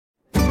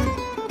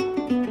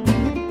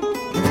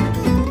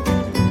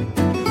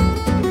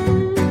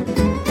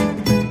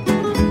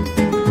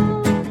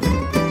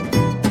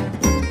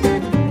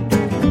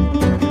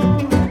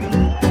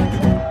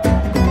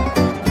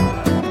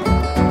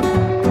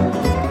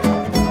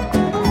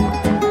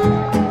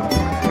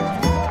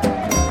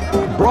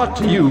brought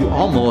to you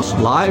almost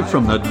live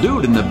from the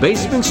Dude in the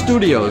Basement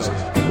studios.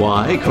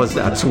 Why? Because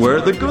that's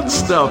where the good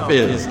stuff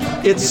is.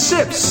 It's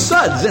Sips,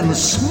 Suds, and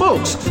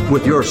Smokes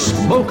with your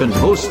smoking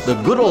host, the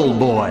Good Old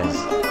Boys.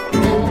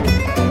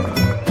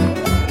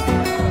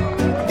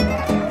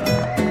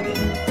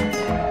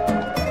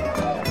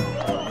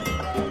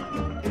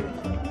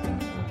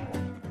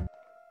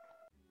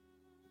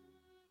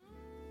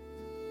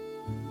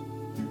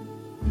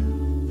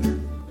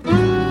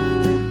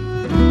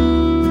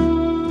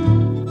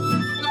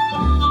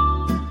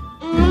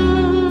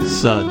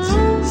 Suds,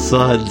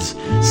 Suds,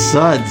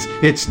 Suds.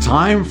 It's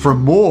time for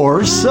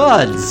more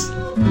Suds.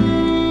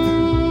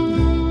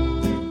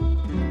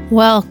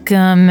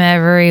 Welcome,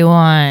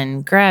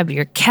 everyone. Grab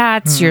your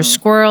cats, your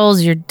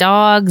squirrels, your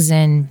dogs,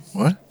 and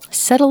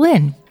settle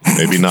in.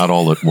 Maybe not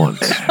all at once.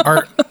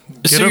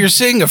 So you're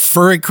saying a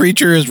furry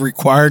creature is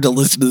required to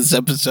listen to this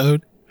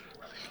episode?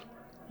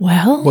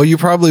 Well, you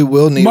probably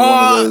will need one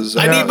of those.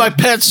 I need my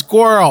pet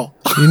squirrel.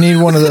 You need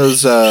one of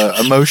those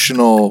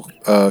emotional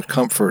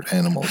comfort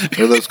animals. What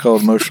are those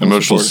called?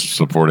 Emotional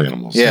support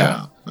animals.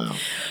 Yeah.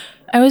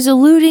 I was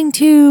alluding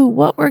to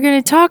what we're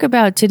going to talk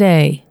about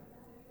today.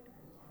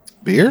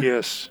 Beer?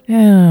 Yes.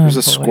 Oh, There's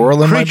a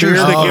squirrel in my beer.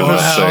 Creatures that give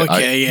us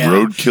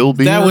roadkill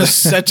beer. That was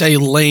such a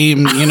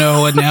lame,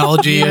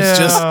 analogy. It's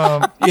just,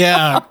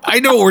 I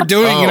know what we're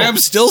doing, and I'm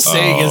still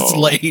saying it's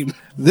lame.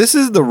 This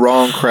is the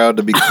wrong crowd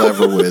to be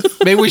clever with.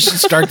 Maybe we should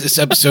start this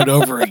episode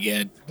over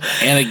again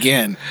and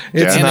again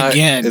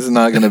again. It's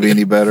not going to be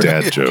any better.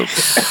 Dad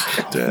jokes.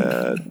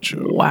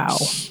 Wow.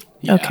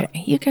 Yeah. Okay,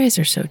 you guys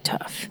are so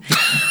tough.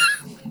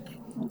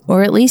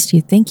 Or at least you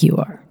think you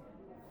are.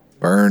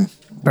 Burn.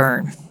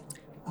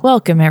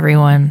 Welcome,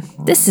 everyone.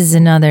 This is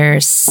another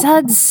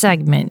Suds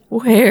segment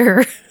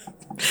where,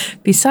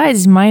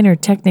 besides minor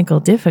technical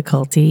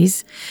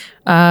difficulties,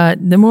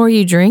 the more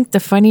you drink,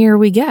 the funnier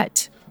we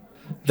get.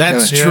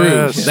 That's Yes.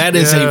 true. That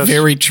is a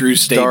very true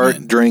statement.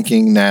 Start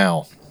drinking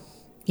now.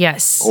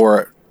 Yes.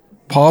 Or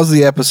pause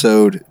the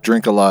episode,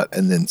 drink a lot,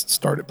 and then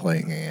start it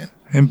playing again.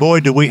 And boy,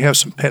 do we have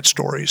some pet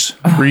stories.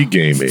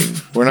 Pre-gaming.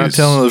 We're not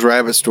telling those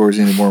rabbit stories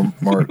anymore,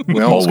 Mark.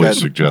 We almost Always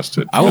got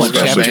suggested. I want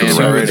Especially Japanese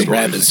for rabbit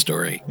rabbit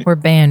stories. story. We're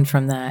banned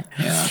from that.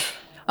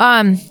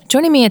 Yeah.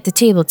 Joining me at the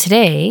table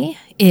today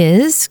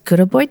is good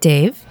old boy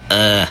Dave.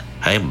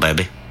 Hi,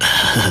 baby.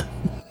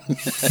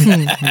 It's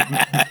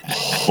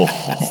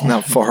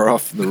not far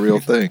off from the real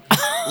thing.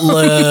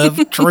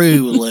 Love,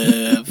 true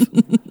love.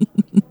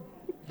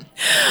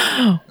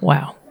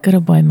 Wow. Good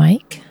old boy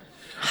Mike.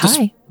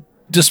 Hi.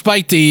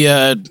 Despite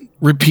the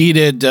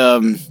repeated,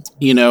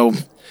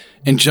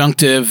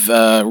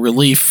 injunctive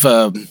relief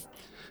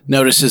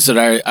notices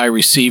that I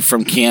received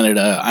from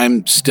Canada,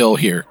 I'm still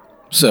here.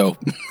 So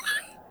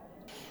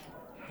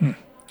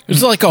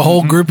there's like a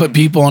whole group of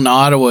people in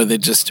Ottawa that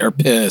just are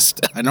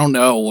pissed. I don't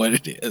know what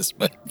it is,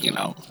 but Are you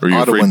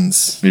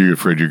Ottawans. Afraid, are you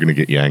afraid you're going to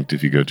get yanked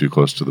if you go too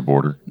close to the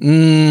border?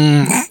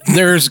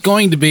 there's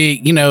going to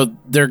be,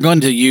 they're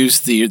going to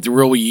use the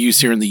rule we use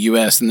here in the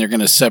U.S. and they're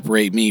going to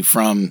separate me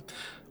from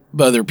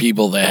other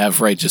people that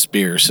have righteous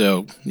beer.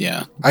 So,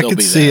 yeah. I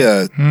could see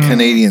a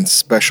Canadian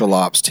special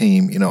ops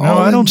team,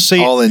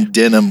 all in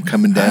denim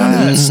coming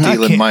down and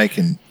stealing Mike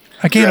and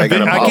I can't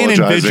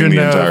envision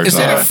the entire Is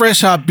that a fresh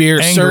hot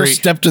beer, sir?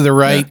 Step to the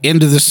right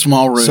into the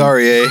small room.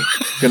 Sorry,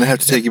 gonna have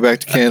to take you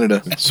back to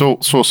Canada. So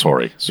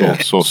sorry. So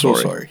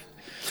sorry.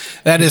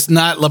 That is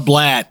not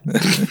LeBlat.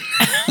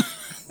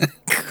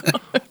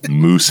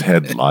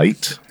 Moosehead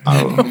Light.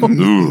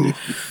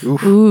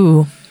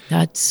 Ooh,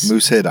 that's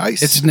Moosehead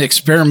Ice. It's an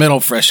experimental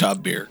fresh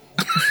hot beer.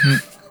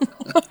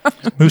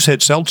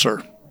 Moosehead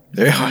Seltzer.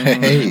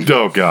 Hey.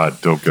 Oh,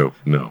 God. Don't go.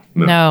 No.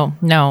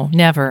 no,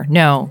 never,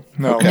 no.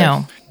 Okay.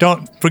 No.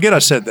 Don't forget I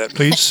said that,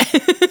 please.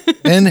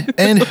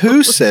 And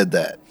who said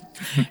that?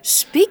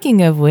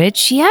 Speaking of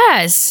which,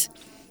 yes.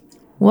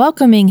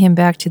 Welcoming him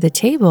back to the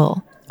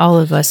table, all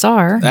of us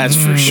are, That's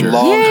for sure.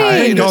 Long Yay.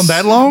 hiatus. Ain't gone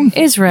that long?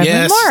 is Reverend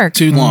Yes, Mark.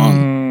 too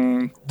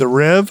long. The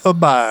Rev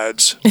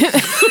abides.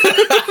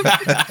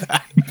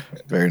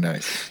 Very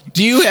nice.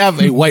 Do you have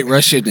a white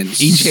Russian in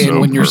each hand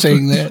when you're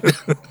saying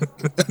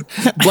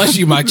that? Bless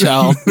you, my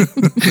child.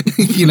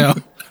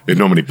 In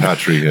nomine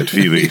Patri et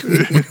Filii.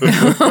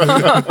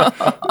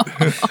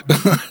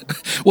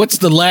 What's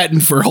the Latin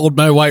for hold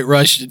my white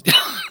Russian?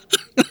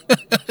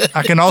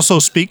 I can also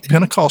speak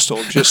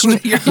Pentecostal. Just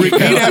repeat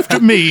after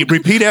me.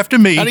 Repeat after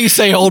me. How do you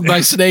say hold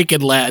my snake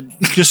in Latin?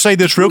 Just say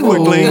this real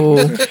quickly.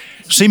 Oh.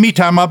 See me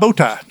tie my bow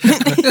tie.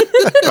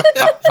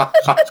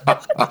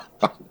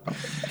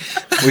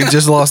 We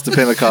just lost the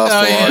Pentecostal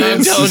I'm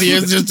audience. telling you,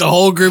 it's just a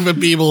whole group of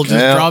people just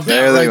Yeah, dropped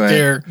there out they right went.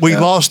 there. We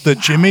lost the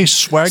Jimmy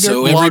Swagger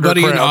So Lager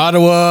everybody in crowd.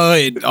 Ottawa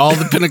and all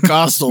the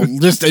Pentecostal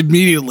just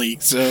immediately.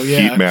 So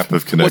yeah, Heat map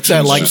of connections. what's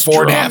that like? just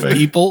 4.5 dropping.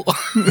 people?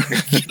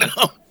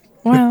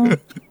 Well,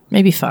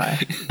 maybe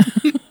 5.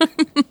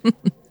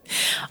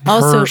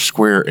 Also, Per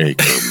square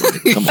acre.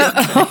 Come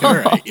on. All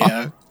right,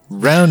 yeah.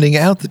 Rounding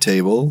out the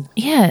table,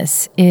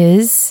 yes,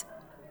 is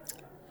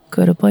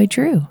good old boy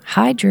Drew.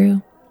 Hi,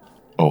 Drew.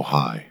 Oh,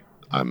 hi.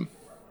 I'm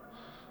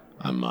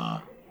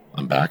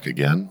I'm back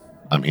again.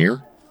 I'm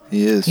here.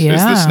 He is. Yeah.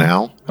 Is this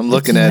now? I'm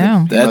looking It's at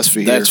now. it.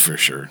 That's for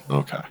sure.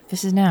 Okay.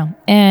 This is now.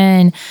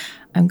 And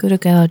I'm good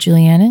gal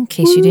Juliana, in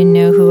case you didn't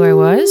know who I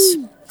was.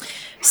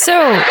 So,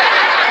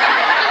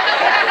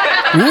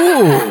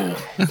 Ooh,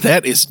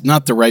 that is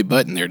not the right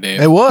button there, Dave.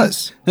 It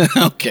was.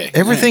 Okay.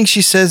 Everything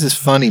she says is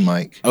funny,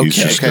 Mike. He's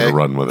just going to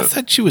run with I it.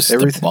 thought she was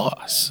the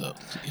boss. So.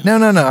 No.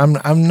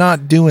 I'm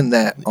not doing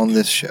that on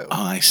this show.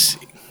 Oh, I see.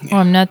 well,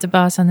 I'm not the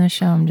boss on this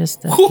show. I'm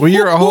just the. Well,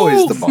 you're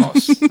always the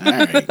boss. All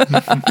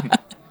right.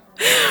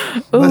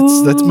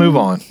 Let's move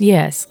on.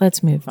 Yes,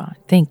 let's move on.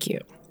 Thank you.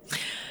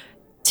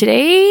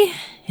 Today,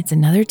 it's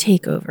another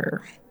takeover.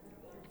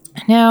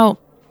 Now,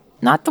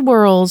 not the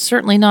world,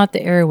 certainly not the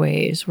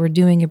airwaves. We're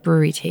doing a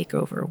brewery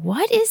takeover.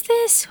 What is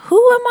this? Who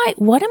am I?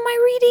 What am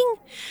I reading?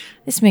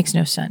 This makes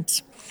no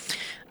sense.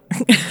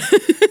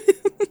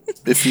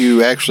 If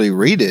you actually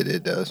read it,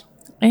 it does.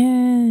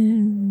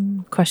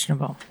 And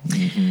questionable.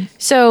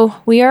 So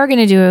we are going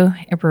to do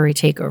a brewery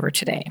takeover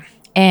today,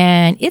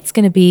 and it's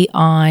going to be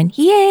on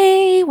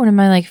one of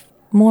my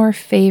more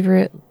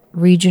favorite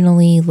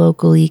regionally,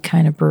 locally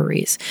kind of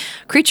breweries,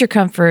 Creature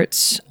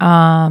Comforts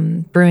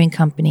Brewing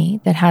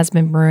Company, that has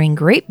been brewing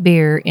great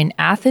beer in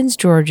Athens,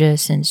 Georgia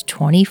since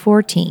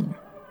 2014.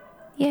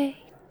 Yay!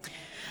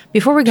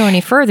 Before we go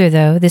any further,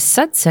 though, this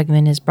Sud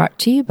segment is brought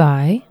to you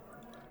by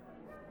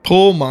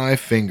Pull My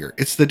Finger.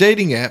 It's the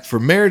dating app for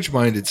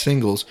marriage-minded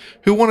singles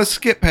who want to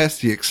skip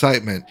past the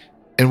excitement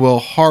and,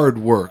 hard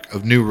work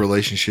of new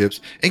relationships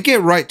and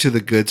get right to the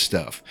good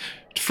stuff.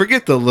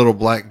 Forget the little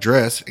black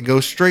dress and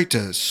go straight to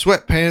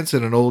sweatpants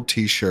and an old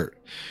t-shirt.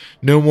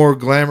 No more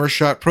glamour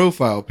shot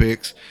profile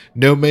pics,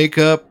 no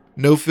makeup,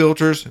 no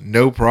filters,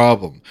 no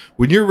problem.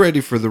 When you're ready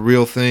for the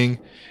real thing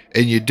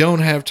and you don't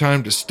have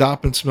time to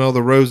stop and smell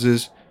the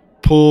roses,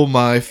 Pull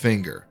My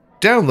Finger.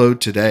 Download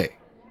today.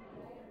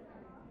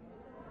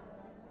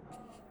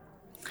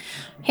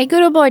 Hey,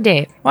 good old boy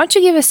Dave, why don't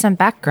you give us some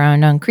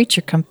background on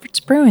Creature Comforts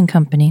Brewing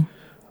Company?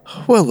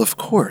 Well, of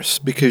course,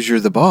 because you're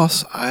the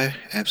boss, I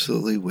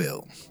absolutely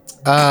will.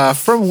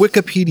 From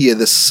Wikipedia,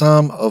 the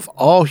sum of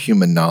all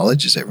human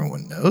knowledge, as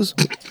everyone knows,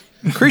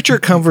 Creature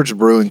Comforts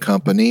Brewing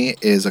Company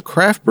is a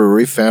craft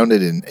brewery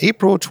founded in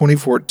April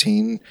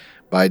 2014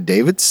 by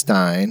David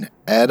Stein,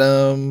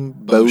 Adam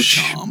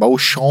Beauchamp,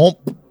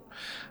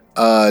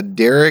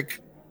 Derek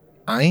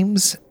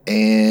Imes,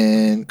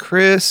 and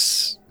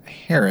Chris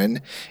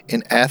Heron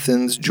in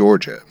Athens,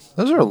 Georgia.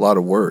 Those are a lot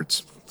of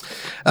words.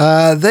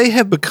 They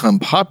have become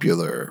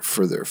popular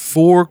for their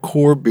 4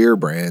 core beer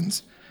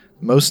brands,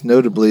 most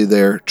notably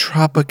their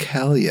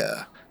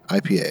Tropicalia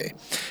IPA,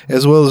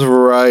 as well as a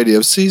variety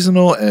of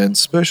seasonal and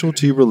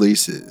specialty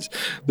releases.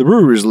 The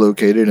brewery is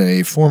located in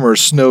a former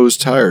Snow's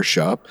tire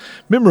shop.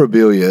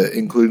 Memorabilia,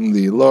 including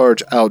the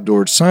large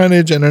outdoor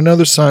signage and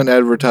another sign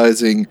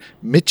advertising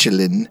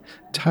Michelada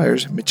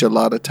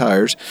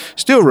tires,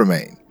 still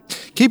remain,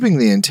 keeping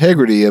the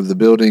integrity of the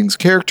building's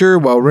character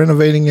while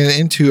renovating it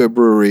into a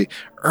brewery.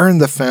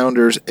 Earned the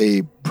founders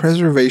a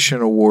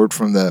preservation award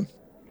from the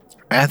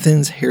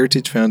Athens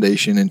Heritage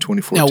Foundation in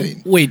 2014.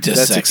 Now, wait a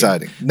That's second.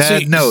 exciting.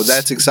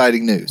 That's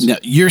exciting news. Now,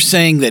 you're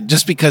saying that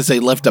just because they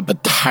left up a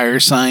tire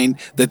sign,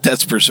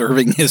 that's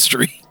preserving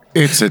history?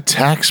 It's a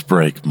tax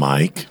break,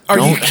 Mike. Are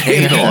you Don't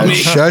hate kidding on me? it.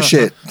 Shush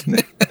it.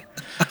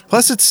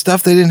 Plus, it's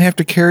stuff they didn't have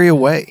to carry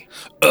away.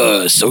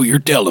 So you're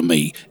telling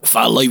me if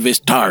I leave this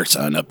tire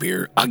sign up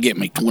here, I'll get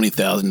me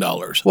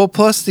 $20,000? Well,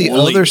 plus the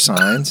Well, other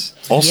signs.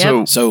 Also,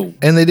 Yep. So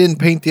And they didn't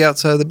paint the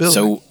outside of the building.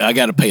 So I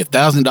got to pay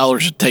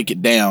 $1,000 to take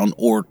it down,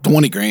 or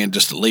 $20,000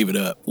 just to leave it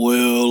up.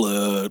 Well,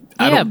 I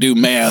Yeah. don't do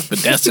math, but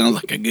that sounds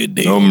like a good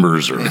deal.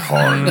 numbers are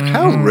hard.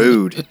 How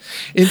rude.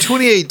 In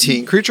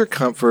 2018, Creature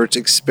Comforts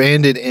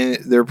expanded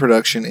their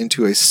production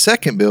into a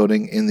second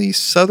building in the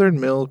Southern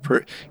Mill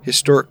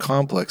Historic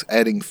Complex,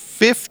 adding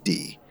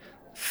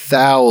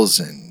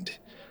 50,000,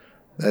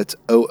 that's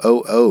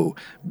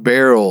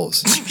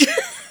barrels,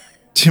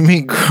 to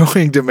meet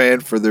growing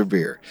demand for their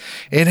beer.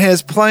 It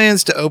has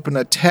plans to open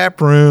a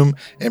tap room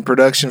and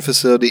production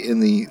facility in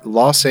the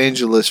Los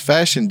Angeles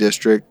Fashion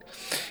District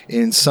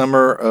in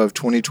summer of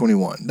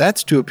 2021.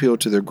 That's to appeal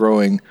to their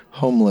growing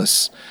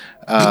homeless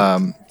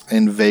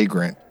and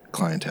vagrant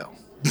clientele.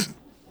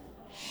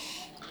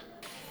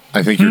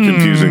 I think you're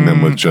confusing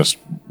them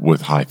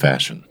with high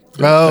fashion.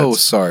 Oh,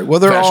 That's sorry. Well,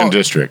 they're fashion all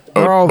district.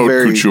 They're all Haute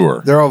very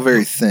couture. They're all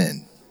very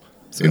thin.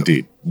 So,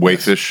 Indeed.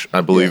 Wayfish,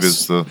 I believe,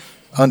 Yes. is the.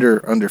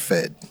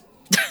 underfed.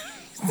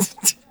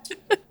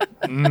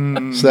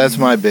 So that's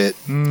my bit.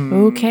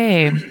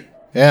 Okay.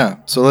 Yeah.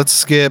 So let's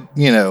skip,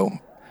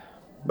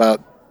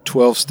 about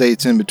 12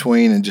 states in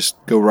between and just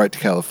go right to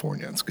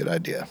California. That's a good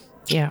idea.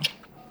 Yeah.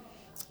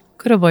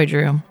 Good old boy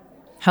Drew.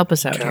 Help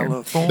us out here.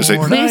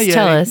 California. Please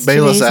tell us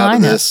Bail us today's out of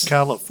lineup. this.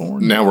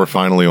 California. Now we're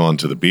finally on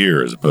to the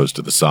beer as opposed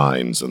to the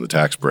signs and the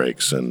tax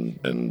breaks and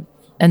And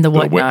the the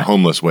whatnot.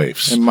 homeless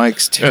waifs. And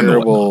Mike's And the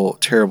whatnot.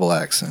 terrible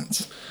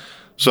accents.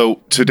 So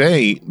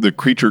today, the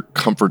Creature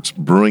Comforts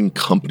Brewing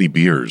Company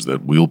beers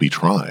that we'll be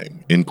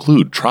trying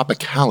include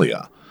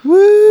Tropicalia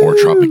or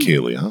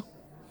Tropicalia,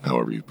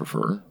 however you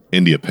prefer.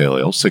 India Pale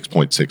Ale,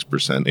 6.6%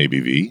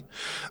 ABV.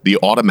 The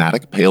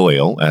Automatic Pale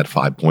Ale at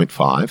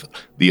 5.5.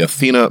 The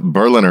Athena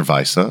Berliner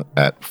Weisse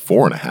at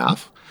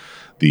 4.5.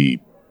 The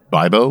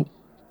Bibo,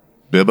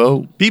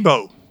 Bebo.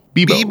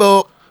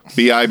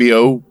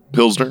 BIBO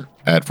Pilsner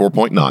at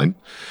 4.9.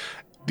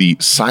 The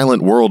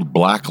Silent World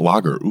Black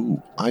Lager.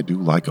 Ooh, I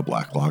do like a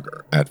black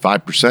lager at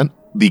 5%.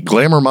 The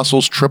Glamour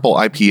Muscles Triple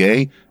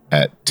IPA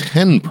at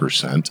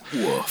 10%.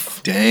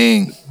 Woof.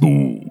 Dang.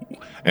 Ooh.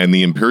 And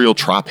the Imperial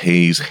Trop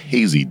Haze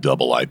Hazy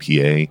Double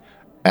IPA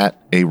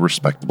at a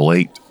respectable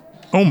 8.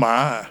 Oh,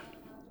 my.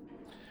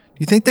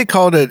 You think they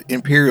called it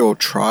Imperial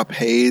Trop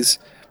Haze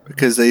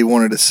because they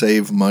wanted to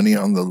save money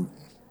on the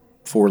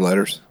 4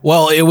 letters?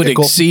 Well, it would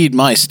Pickle. exceed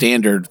my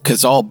standard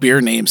because all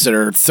beer names that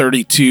are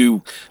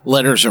 32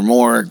 letters or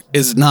more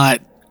is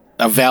not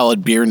a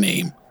valid beer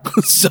name.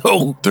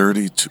 So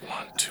 32.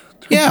 1, 2,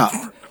 3.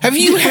 yeah. Have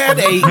you had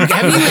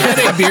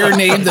a beer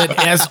name that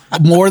has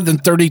more than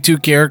 32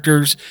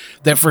 characters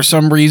that for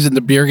some reason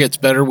the beer gets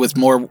better with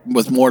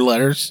more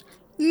letters?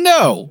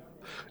 No.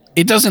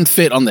 It doesn't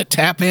fit on the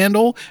tap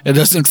handle. It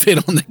doesn't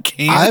fit on the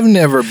can. I've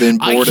never been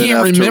I bored can't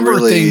enough to remember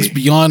really things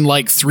beyond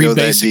like 3 go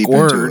that basic deep into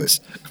words.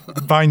 it.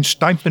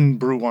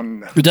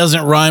 Weinsteipenbrewing. It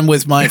doesn't rhyme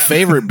with my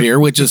favorite beer,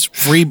 which is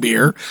free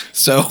beer.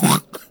 So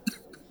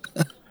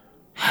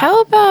How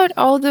about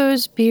all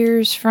those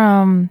beers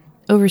from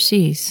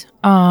overseas?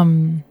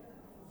 The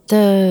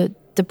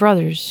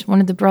brothers,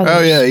 one of the brothers.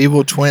 Oh yeah,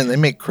 Evil Twin. They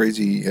make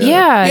crazy.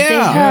 Yeah, they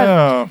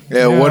have.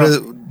 Yeah. What is?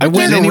 I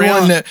went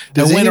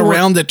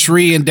around the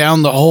tree and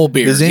down the whole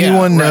beer. Does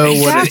anyone know right.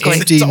 what Exactly. an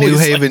empty It's always New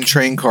Haven like-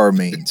 train car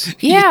means?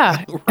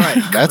 Yeah. Right.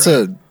 That's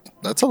a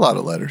lot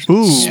of letters.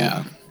 Ooh.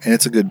 Yeah. And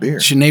it's a good beer. You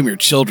should name your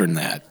children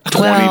that.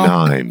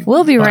 29.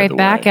 We'll be by right the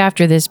back way.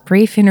 after this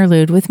brief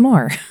interlude with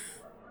more.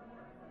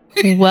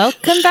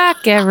 Welcome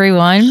back,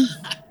 everyone.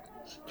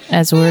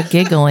 As we're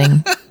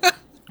giggling.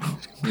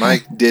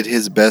 Mike did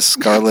his best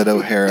Scarlett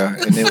O'Hara,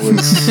 and it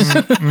was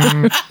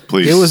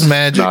Please. It was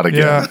magic. Not again.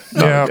 Yeah,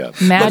 Not yeah. again.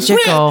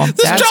 Magical.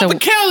 This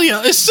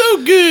Tropicalia is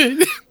so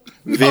good.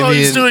 Oh,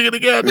 he's doing it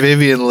again.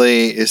 Vivian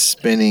Lee is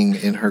spinning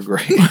in her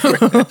grave.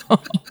 right now.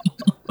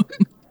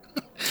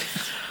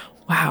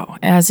 Wow,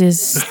 as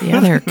is the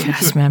other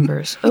cast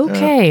members.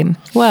 Okay,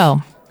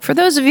 well, for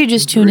those of you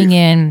just tuning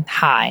in,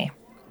 hi.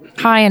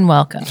 Hi and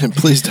welcome. And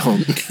please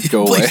don't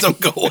go away. Please don't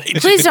go away.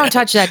 Please don't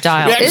touch that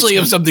dial. We actually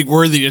have It's, something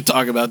worthy to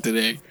talk about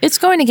today. it's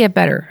going to get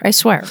better, I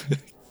swear.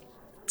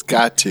 It's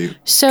got to.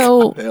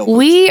 So,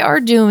 we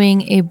are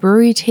doing a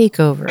brewery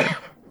takeover,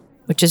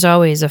 which is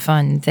always a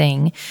fun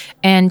thing.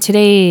 And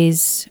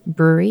today's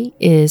brewery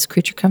is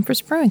Creature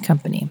Comforts Brewing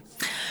Company.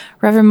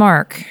 Reverend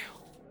Mark,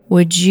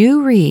 would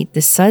you read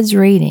the Suds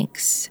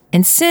ratings?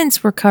 And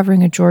since we're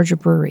covering a Georgia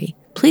brewery,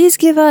 please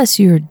give us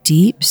your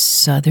deep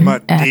Southern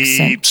My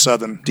accent. deep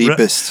Southern.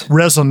 Deepest.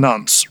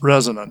 Resonance.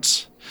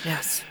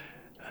 Yes.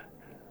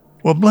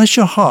 Well, bless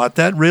your heart,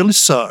 that really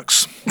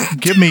sucks.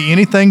 Give me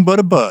anything but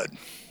a bud.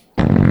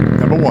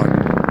 Number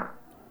 1.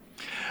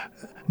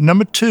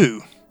 Number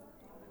 2.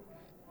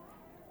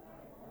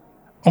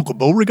 Uncle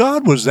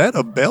Beauregard, was that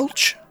a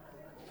belch?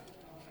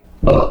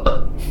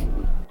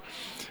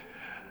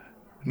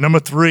 Number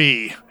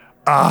 3.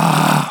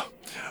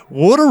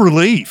 What a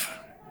relief.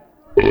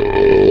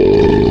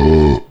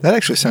 That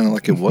actually sounded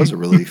like it was a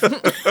relief.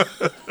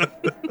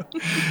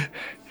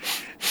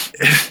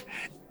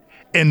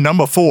 And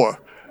number 4.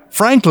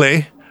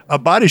 Frankly, a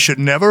body should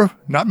never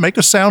not make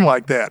a sound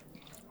like that.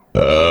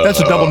 That's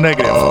a double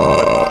negative.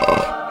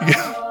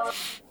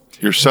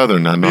 You're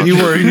Southern. I'm not you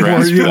sure were if you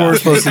grasped that.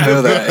 supposed to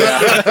know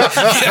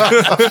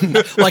that.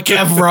 Yeah. Like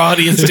half of our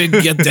audience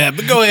didn't get that,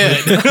 but go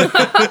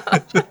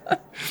ahead.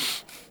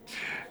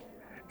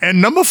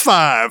 And number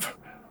 5.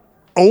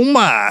 Oh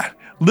my,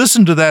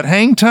 listen to that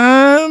hang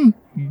time.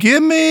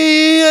 Give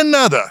me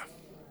another.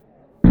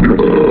 I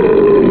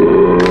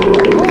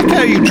like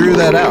how you drew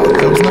that out.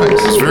 That was nice.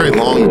 It's very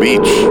Long Beach,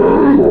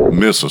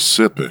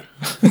 Mississippi.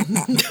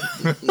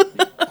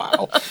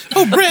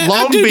 Oh, Brad,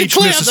 Long I do Beach,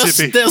 declare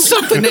Mississippi. There's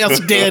something else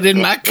dead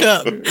in my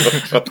cup.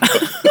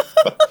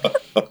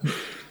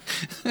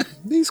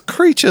 These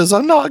creatures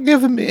are not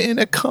giving me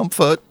any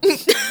comfort.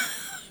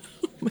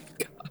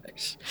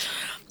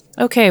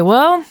 Okay,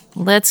 well,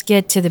 let's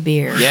get to the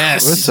beer.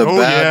 Yes. It's about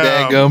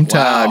yeah. daggum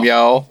time,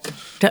 y'all.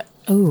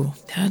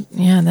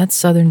 That's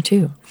Southern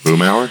too. Boom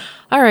Howard?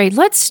 All right,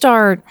 let's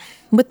start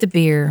with the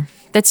beer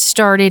that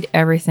started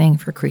everything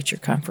for Creature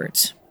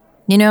Comforts.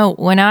 You know,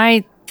 when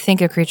I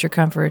think of Creature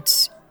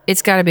Comforts,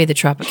 it's got to be the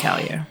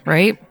Tropicalia,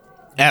 right?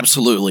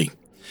 Absolutely.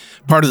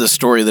 Part of the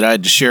story that I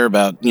had to share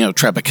about,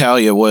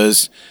 Tropicalia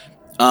was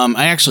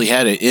I actually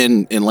had it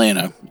in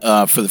Atlanta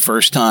for the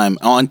first time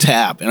on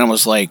tap. And I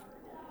was like,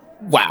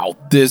 wow,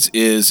 this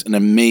is an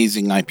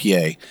amazing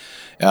IPA.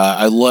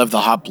 I love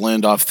the hop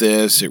blend off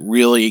this. It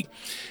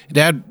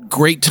had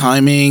great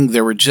timing.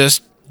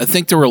 I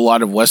think there were a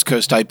lot of West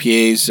Coast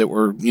IPAs that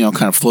were,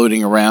 kind of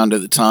floating around at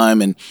the time.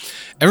 And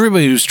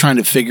everybody was trying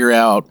to figure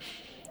out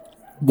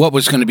what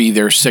was going to be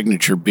their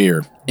signature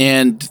beer.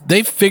 And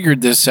they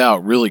figured this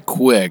out really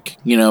quick,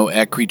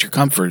 at Creature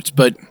Comforts.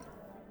 But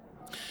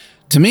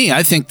to me,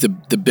 I think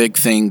the big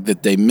thing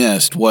that they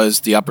missed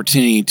was the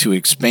opportunity to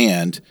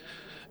expand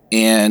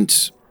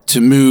and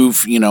to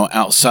move,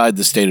 outside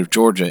the state of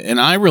Georgia. And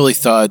I really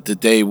thought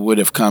that they would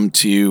have come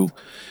to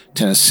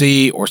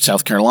Tennessee or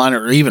South Carolina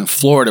or even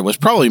Florida. Was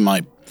probably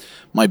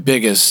my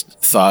biggest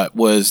thought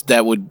was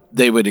that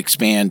they would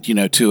expand,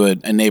 to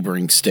a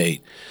neighboring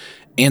state.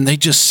 And they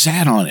just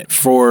sat on it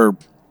for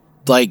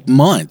like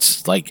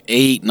months, like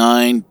 8,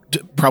 9,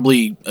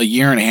 probably a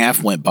year and a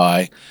half went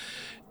by.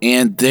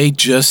 And they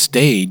just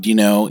stayed,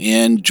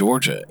 in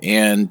Georgia.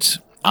 And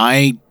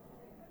I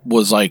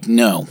was like,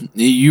 no,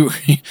 you're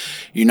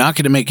not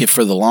going to make it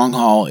for the long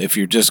haul if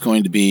you're just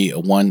going to be a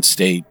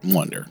one-state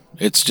wonder.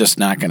 It's just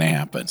not going to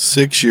happen.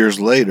 6 years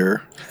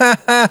later.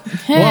 Well,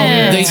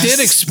 they did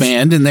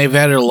expand, and they've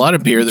added a lot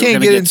of beer that we're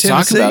going to get to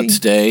talk about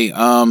today.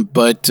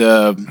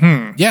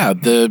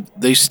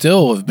 They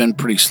still have been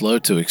pretty slow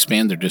to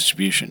expand their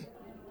distribution.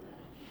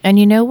 And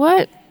you know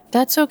what?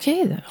 That's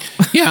okay, though.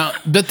 Yeah,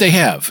 but they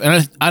have.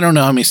 And I don't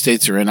know how many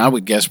states are in. I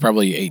would guess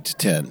probably 8 to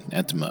 10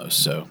 at the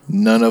most. So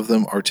none of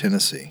them are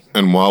Tennessee.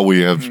 And while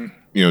we have,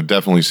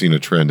 definitely seen a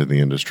trend in the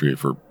industry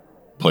for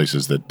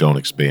places that don't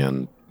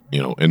expand,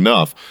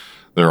 enough,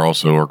 there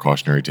also are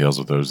cautionary tales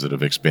of those that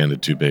have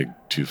expanded too big,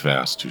 too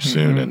fast, too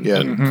soon, and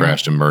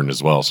crashed and burned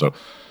as well. So,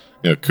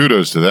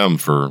 kudos to them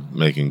for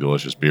making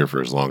delicious beer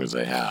for as long as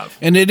they have.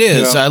 And it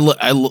is.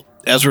 Yeah.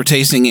 As we're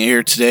tasting it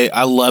here today,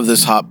 I love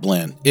this hop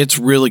blend. It's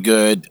really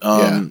good.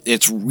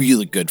 It's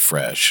really good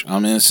fresh. I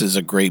mean, this is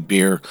a great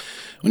beer.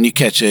 When you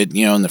catch it,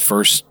 in the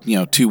first,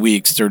 2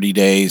 weeks, 30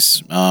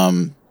 days,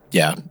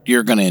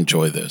 you're going to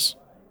enjoy this.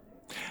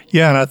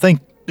 Yeah, and I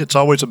think it's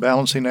always a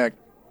balancing act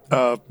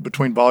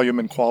between volume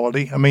and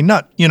quality. I mean,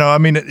 the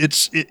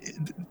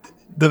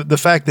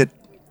fact that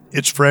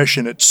it's fresh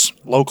and it's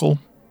local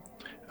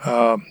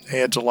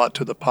adds a lot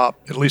to the pop.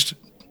 At least it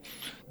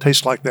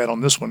tastes like that on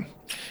this one.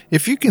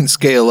 If you can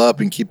scale up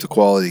and keep the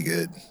quality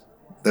good,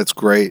 that's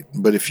great.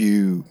 But if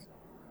you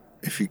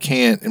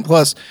can't, and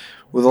plus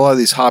with a lot of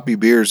these hoppy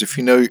beers, if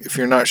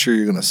you're not sure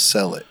you're going to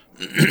sell it,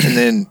 and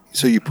then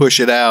so you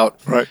push it out,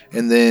 right,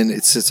 and then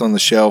it sits on the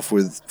shelf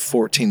with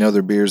 14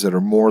 other beers that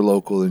are more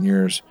local than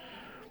yours,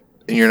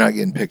 and you're not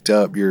getting picked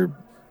up, or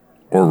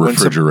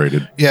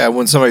refrigerated.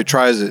 When somebody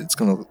tries it, it's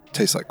going to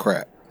taste like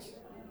crap.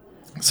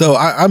 So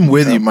I'm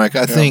with you, Mike.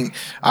 I think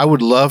I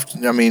would love to,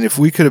 if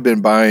we could have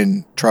been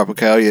buying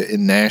Tropicalia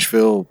in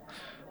Nashville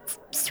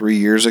 3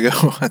 years ago,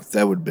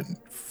 that would have been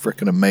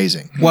freaking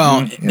amazing.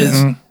 Well,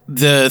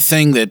 the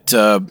thing that,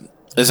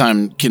 as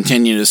I'm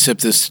continuing to sip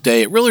this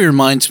today, it really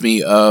reminds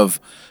me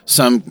of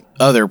some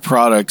other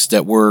products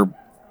that were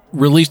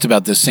released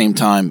about the same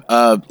time.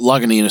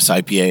 Lagunitas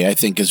IPA, I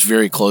think, is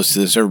very close to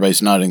this.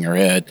 Everybody's nodding their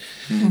head.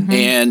 Mm-hmm.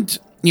 And,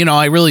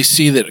 I really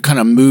see that kind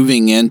of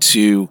moving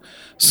into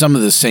some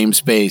of the same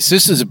space.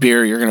 This is a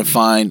beer you're going to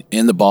find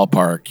in the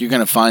ballpark. You're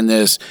going to find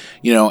this,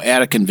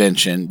 at a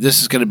convention.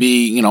 This is going to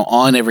be,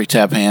 on every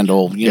tap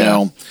handle,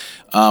 within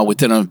a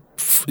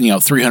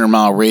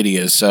 300-mile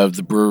radius of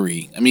the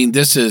brewery. I mean,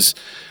 this is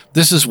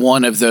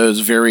one of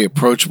those very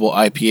approachable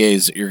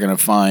IPAs that you're going to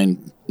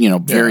find,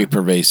 very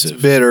pervasive.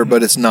 It's bitter,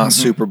 but it's not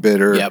super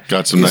bitter. Yep.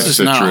 Got some nice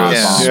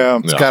citrus.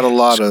 It's got a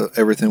lot of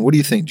everything. What do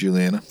you think,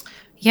 Juliana?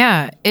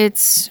 Yeah,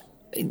 it's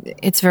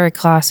very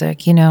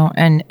classic,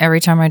 and every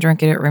time I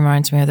drink it, it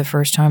reminds me of the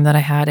first time that I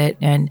had it.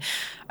 And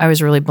I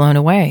was really blown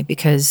away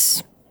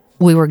because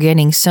we were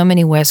getting so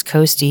many West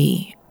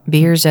Coasty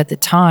beers at the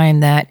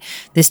time that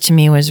this to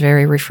me was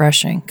very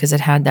refreshing because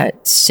it had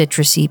that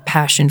citrusy,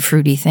 passion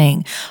fruity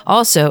thing.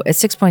 Also, at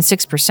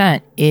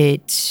 6.6%,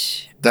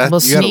 it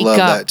will sneak up. You gotta love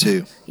that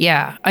too.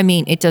 Yeah,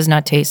 it does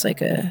not taste like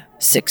a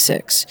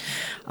 6.6,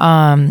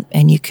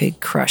 and you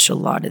could crush a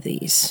lot of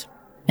these.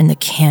 And the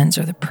cans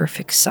are the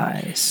perfect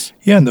size.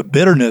 Yeah, and the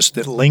bitterness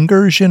that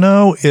lingers,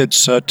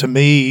 it's to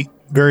me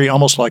very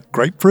almost like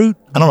grapefruit.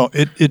 I don't know.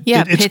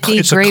 It's a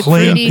clean,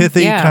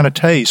 pithy kind of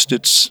taste.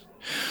 It's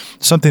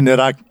something that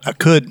I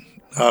could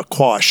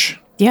quash.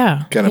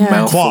 Yeah. Got a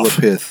mouthful of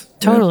pith.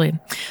 Totally. Yeah.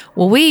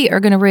 Well, we are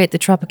going to rate the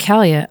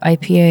Tropicalia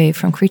IPA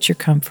from Creature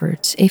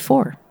Comforts a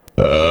 4.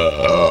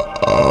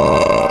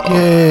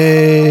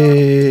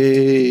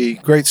 Yay!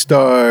 Great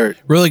start.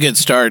 Really good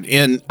start.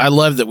 And I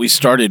love that we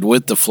started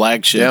with the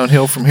flagship.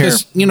 Downhill from here.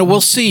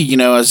 We'll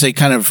see, as they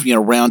kind of,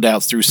 round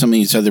out through some of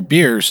these other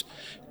beers,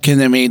 can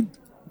they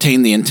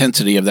maintain the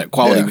intensity of that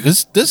quality? Yeah.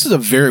 Because this is a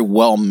very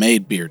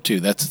well-made beer, too.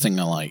 That's the thing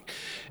I like.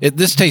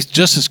 This tastes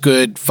just as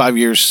good 5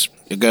 years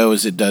ago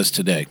as it does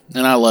today.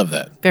 And I love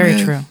that. Very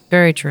true.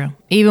 Very true.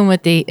 Even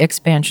with the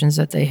expansions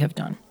that they have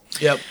done.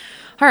 Yep.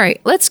 All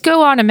right, let's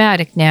go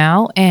Automatic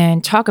now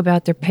and talk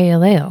about their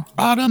pale ale.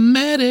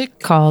 Automatic.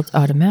 Called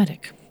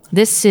Automatic.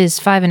 This is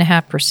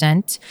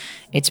 5.5%.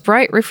 It's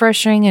bright,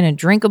 refreshing, and a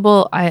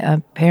drinkable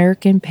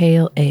American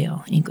pale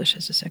ale. English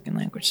as a second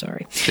language,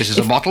 sorry. This is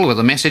a bottle with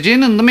a message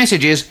in, and the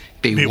message is,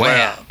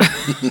 beware.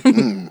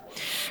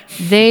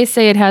 They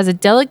say it has a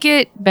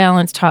delicate,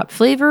 balanced hop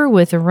flavor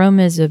with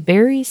aromas of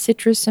berry,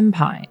 citrus, and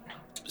pine.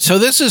 So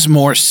this is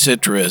more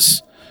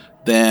citrus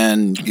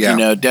than,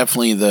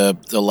 definitely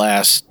the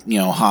last,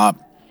 hop.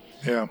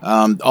 Yeah.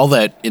 All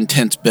that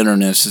intense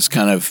bitterness is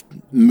kind of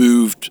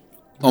moved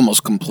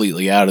almost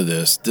completely out of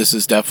this. This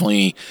is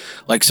definitely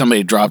like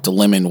somebody dropped a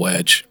lemon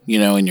wedge,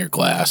 in your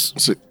glass.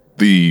 So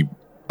the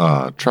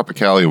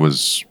Tropicalia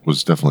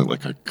was definitely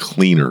like a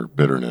cleaner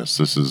bitterness.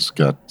 This has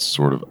got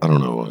sort of, I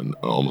don't know,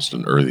 almost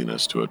an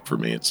earthiness to it for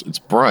me. It's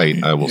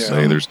bright, I will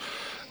say. There's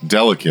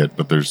delicate,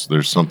 but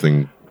there's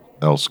something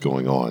else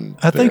going on.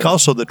 I think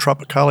also the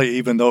Tropicalia,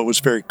 even though it was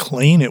very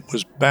clean, it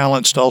was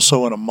balanced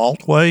also in a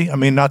malt way. I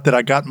mean, not that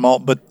I got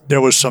malt, but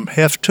there was some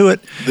heft to it.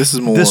 This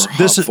is more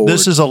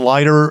this is a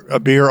lighter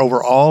beer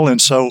overall,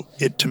 and so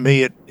to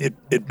me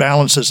it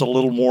balances a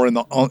little more in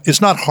the.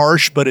 It's not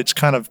harsh, but it's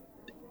kind of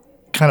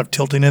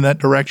tilting in that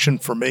direction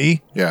for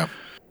me. Yeah.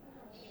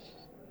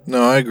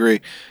 No, I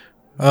agree.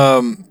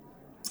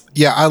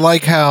 Yeah, I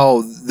like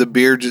how the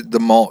beer, the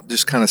malt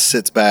just kind of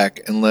sits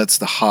back and lets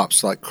the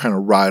hops like kind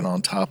of ride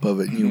on top of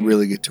it. And you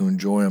really get to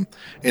enjoy them.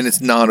 And it's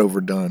not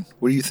overdone.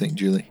 What do you think,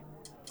 Julie?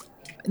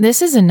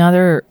 This is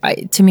another,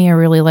 to me, I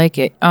really like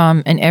it.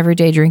 An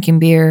everyday drinking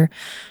beer,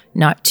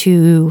 not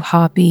too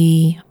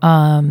hoppy.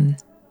 And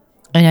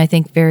I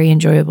think very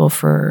enjoyable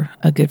for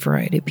a good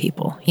variety of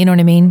people. You know what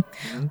I mean?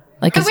 Mm-hmm.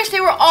 Like I wish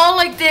they were all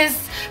like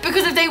this,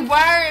 because if they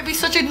were, it'd be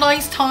such a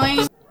nice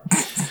time.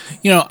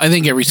 I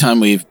think every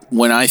time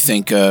when I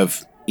think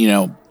of,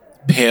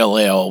 pale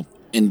ale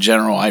in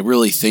general, I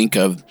really think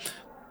of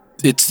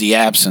it's the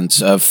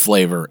absence of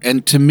flavor.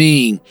 And to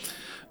me,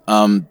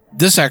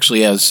 this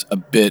actually has a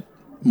bit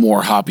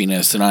more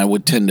hoppiness than I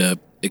would tend to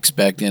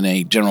expect in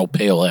a general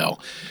pale ale.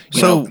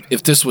 So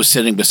if this was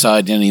sitting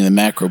beside any of the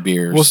macro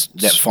beers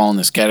that fall in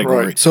this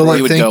category, right. So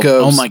you would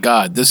go, oh my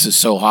God, this is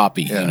so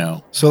hoppy,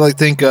 So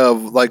think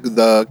of like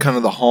the kind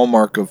of the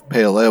hallmark of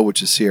pale ale,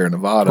 which is Sierra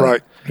Nevada.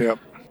 Right, yeah.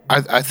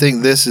 I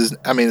think this is,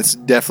 it's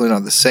definitely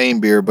not the same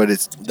beer, but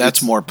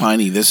it's more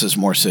piney. This is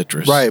more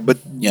citrus. Right, but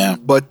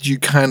you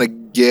kind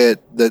of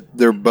get that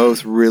they're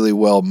both really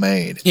well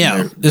made.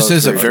 Yeah, this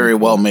is a very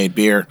well made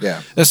beer.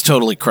 Yeah. That's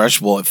totally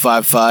crushable at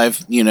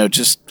 5.5.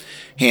 Just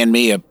hand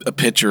me a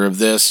pitcher of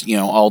this,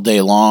 all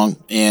day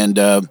long. And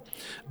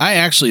I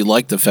actually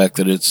like the fact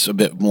that it's a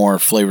bit more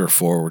flavor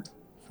forward.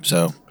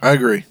 So I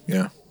agree.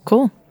 Yeah.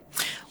 Cool.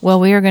 Well,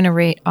 we are going to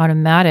rate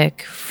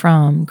Automatic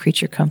from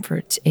Creature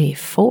Comforts a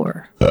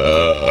 4. Man,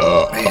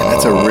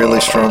 that's a really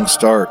strong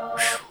start.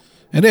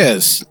 It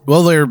is.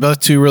 Well, they're both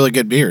two really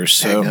good beers.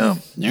 So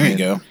there you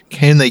go.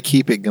 Can they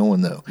keep it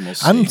going, though? We'll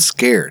I'm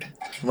scared.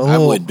 I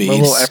would be. I'm a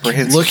little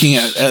apprehensive. Looking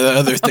at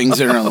other things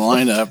that are on the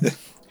lineup.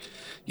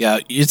 Yeah,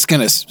 it's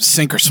going to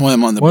sink or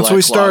swim on the Once black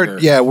we start,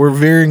 lager. we're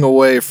veering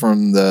away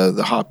from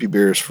the hoppy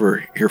beers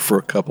for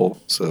a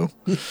couple. So,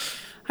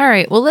 all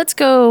right. Well, let's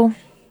go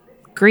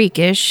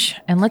Greekish,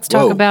 and let's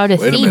talk about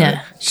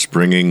Athena.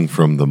 Springing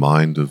from the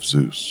mind of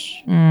Zeus.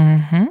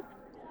 Mm-hmm.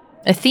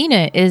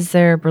 Athena is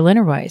their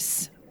Berliner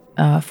Weiss,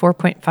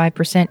 4.5%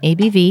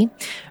 ABV,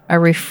 a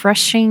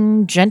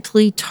refreshing,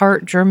 gently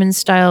tart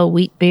German-style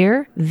wheat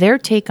beer. Their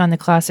take on the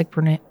classic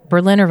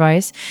Berliner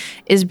Weiss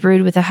is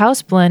brewed with a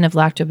house blend of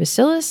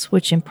lactobacillus,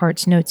 which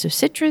imparts notes of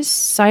citrus,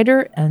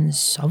 cider, and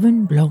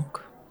Sauvignon Blanc.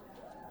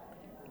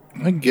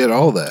 I get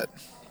all that.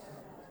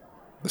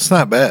 It's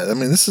not bad.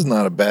 This is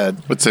not a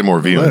bad. I'd say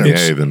more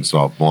Viognier than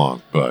Sauv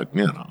Blanc, but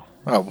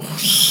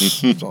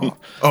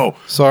Oh,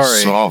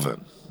 sorry.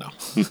 Sauvin. No.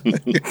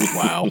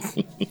 Wow.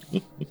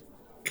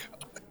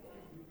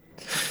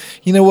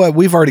 You know what?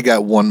 We've already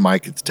got one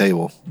mic at the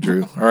table,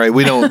 Drew. All right,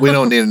 we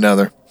don't need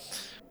another.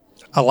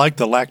 I like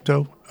the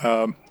lacto,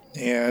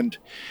 and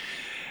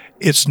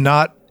it's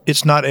not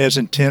as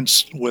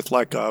intense with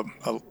like a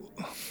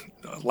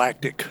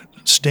lactic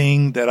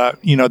sting that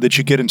that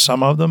you get in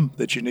some of them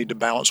that you need to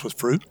balance with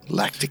fruit.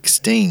 Lactic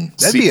Sting.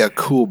 That'd be a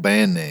cool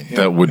band name.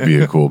 That would be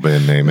a cool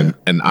band name.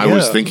 And I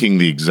was thinking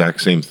the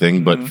exact same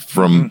thing, but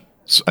from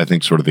I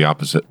think sort of the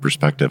opposite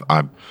perspective.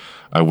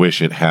 I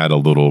wish it had a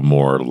little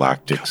more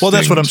lactic sting. Well,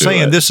 that's what I'm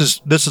saying. It. This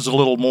is a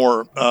little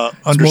more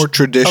more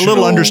traditional, a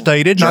little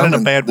understated, German, not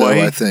in a bad though,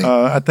 way.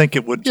 I think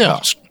it would be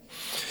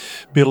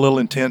a little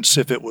intense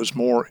if it was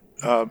more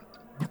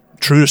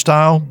true to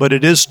style, but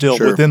it is still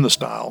within the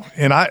style.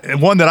 And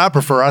one that I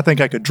prefer, I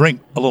think I could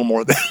drink a little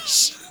more of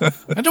this.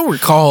 I don't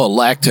recall a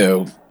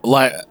lacto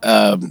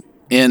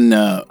in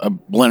a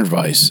Berliner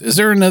Weiss. Is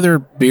there another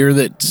beer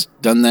that's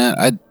done that?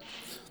 I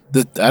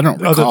don't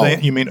recall.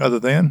 Other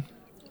than,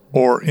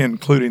 or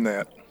including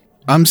that?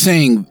 I'm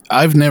saying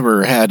I've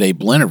never had a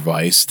Berliner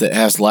Weiss that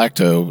has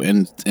lacto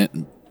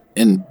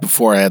in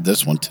before I had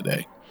this one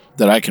today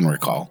that I can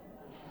recall.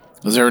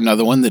 Is there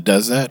another one that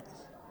does that?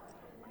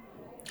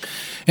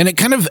 And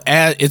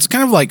it's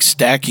kind of like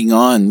stacking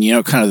on,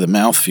 kind of the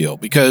mouthfeel,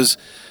 because,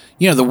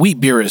 the wheat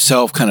beer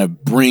itself kind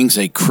of brings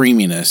a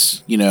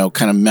creaminess, kind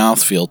of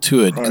mouthfeel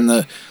to it. Right. And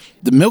the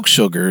milk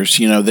sugars,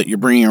 that you're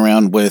bringing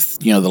around with,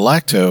 the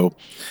lacto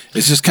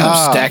is just kind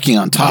of stacking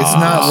on top. It's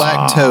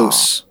not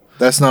lactose.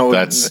 That's not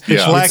what it's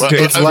lactose.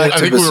 It's I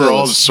think we were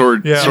all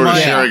sort of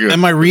sharing it.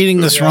 Am I reading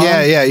this wrong?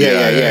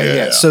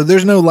 Yeah. So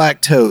there's no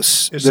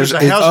lactose.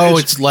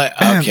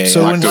 Okay.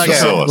 So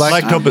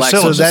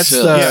lactobacillus.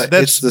 So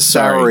that's the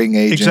souring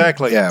agent.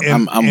 Exactly. Yeah.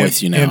 I'm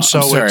with you now. And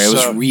so I'm sorry, I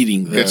was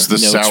reading It's the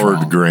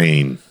soured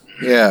grain.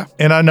 Yeah.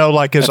 And I know,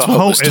 like, as a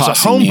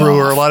home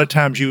brewer, a lot of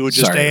times you would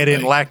just add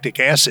in lactic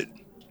acid.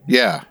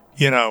 Yeah.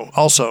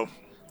 Also.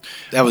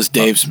 That was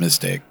Dave's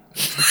mistake.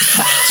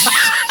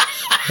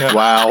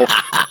 Wow.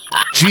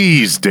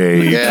 Jeez,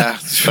 Dave. Yeah.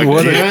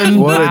 What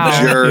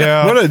a jerk.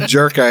 Yeah. What a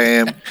jerk I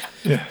am.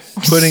 Yeah.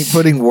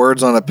 Putting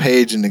words on a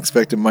page and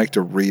expecting Mike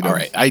to read them. All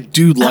right. I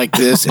do like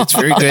this. It's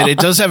very good. It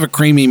does have a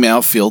creamy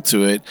mouthfeel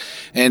to it,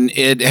 and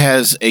it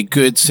has a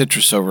good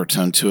citrus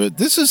overtone to it.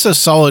 This is a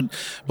solid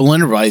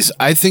Berliner.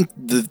 I think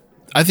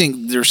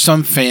there's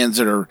some fans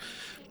that are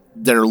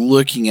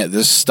looking at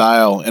this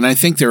style, and I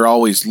think they're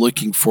always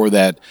looking for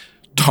that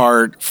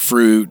tart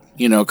fruit,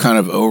 kind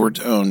of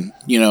overtone,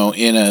 in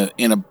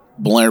a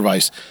Berliner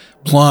Weiss.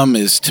 Plum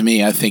is, to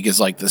me, I think is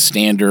like the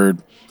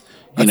standard.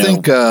 I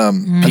think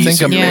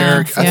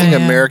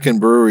American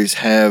breweries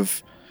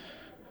have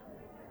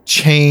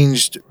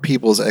changed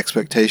people's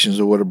expectations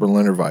of what a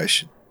Berliner Weiss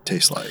should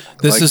taste like.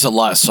 This is a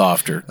lot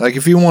softer. Like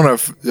if you want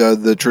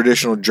the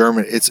traditional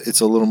German,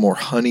 it's a little more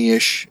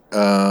honeyish,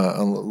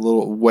 a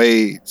little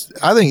way.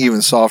 I think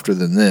even softer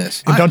than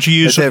this. And don't you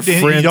use? Don't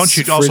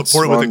you also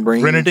pour it with a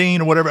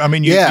grenadine or whatever? I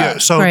mean,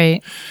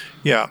 right.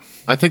 Yeah,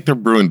 I think they're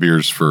brewing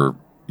beers for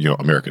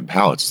American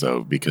palates,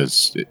 though,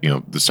 because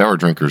the sour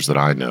drinkers that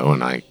I know,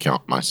 and I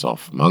count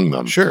myself among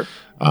them. Sure.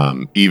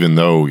 Even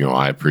though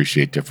I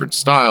appreciate different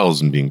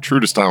styles and being true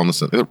to style in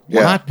this,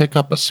 when I pick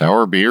up a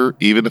sour beer,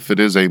 even if it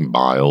is a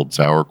mild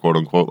sour, quote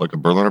unquote, like a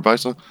Berliner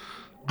Weiss, I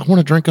want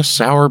to drink a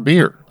sour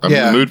beer. I'm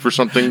in the mood for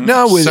something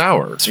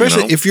sour,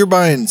 especially if you're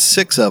buying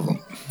 6 of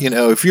them.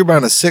 If you're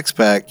buying a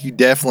 6-pack, you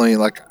definitely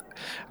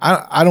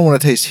I don't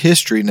want to taste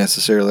history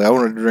necessarily. I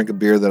want to drink a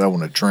beer that I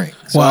want to drink.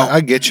 So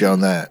I get you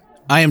on that.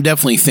 I am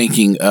definitely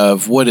thinking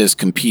of what is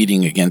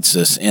competing against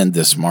us in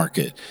this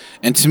market.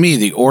 And to me,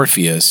 the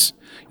Orpheus,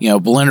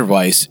 Berliner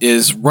Weiss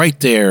is right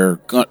there,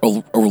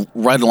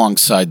 right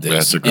alongside this.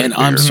 That's a great and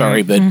beer. I'm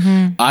sorry, but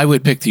I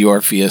would pick the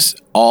Orpheus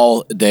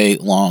all day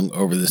long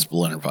over this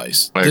Berliner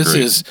Weiss.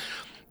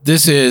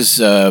 This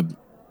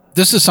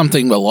is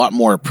something a lot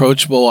more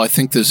approachable. I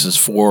think this is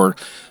for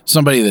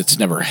somebody that's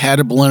never had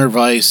a Berliner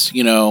Weiss,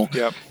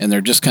 and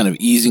they're just kind of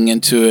easing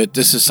into it.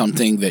 This is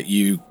something that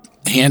you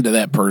hand to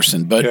that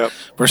person. But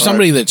for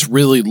somebody that's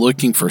really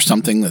looking for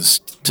something that's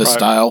to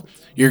style,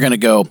 you're going to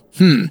go,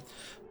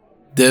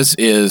 this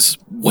is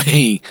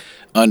way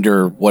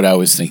under what I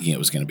was thinking it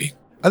was going to be.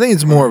 I think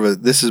this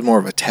is more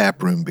of a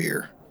tap room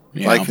beer.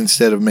 Yeah. Like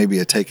instead of maybe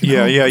a taken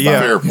home.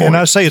 Yeah. And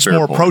I say it's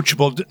more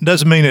approachable.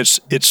 Doesn't mean it's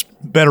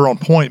better on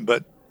point,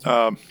 but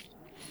I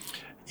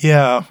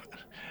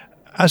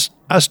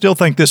still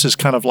think this is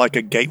kind of like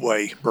a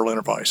gateway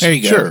Berliner Weiss. There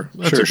you go. Sure.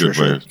 That's a good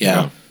way.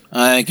 Yeah.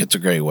 I think it's a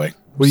great way.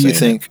 What do you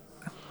think?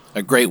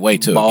 A great way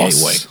to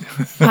Boss.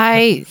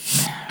 a gateway.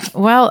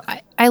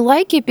 I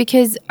like it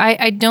because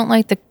I don't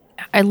like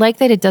I like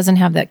that it doesn't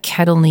have that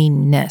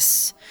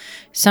kettliness.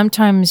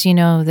 Sometimes,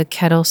 the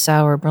kettle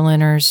sour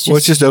Berliners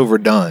it's just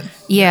overdone.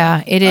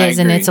 Yeah, it is,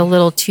 and it's a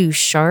little too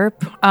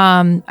sharp.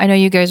 I know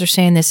you guys are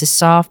saying this is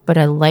soft, but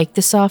I like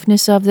the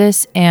softness of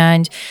this,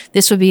 and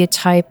this would be a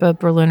type of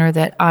Berliner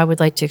that I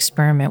would like to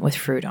experiment with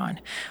fruit on,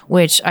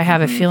 which I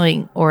have a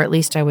feeling, or at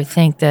least I would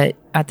think that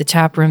at the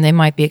tap room, they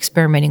might be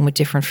experimenting with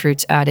different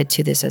fruits added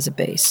to this as a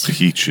base.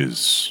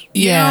 Peaches.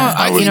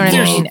 Yeah, you know what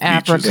I mean?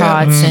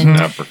 Apricots and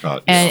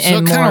apricots.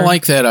 And kind of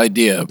like that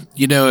idea,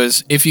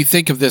 is if you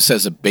think of this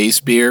as a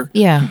base beer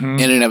in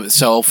and of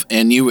itself,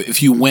 and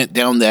if you went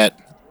down that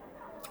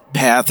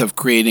path of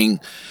creating,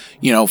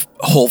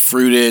 whole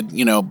fruited,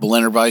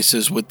 Berliner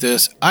Weisses with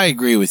this, I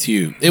agree with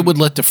you. It would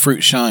let the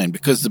fruit shine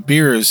because the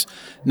beer is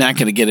not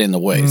going to get in the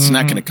way. It's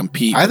not going to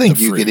compete. I think with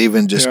the you fruit. could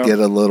even just get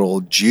a little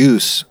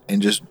juice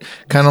and just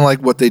kind of like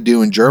what they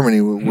do in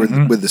Germany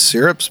with the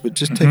syrups, but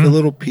just take a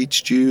little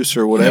peach juice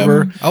or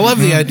whatever. I love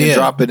the idea. And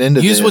drop it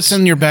into Use what's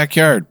in your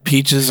backyard.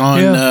 Peaches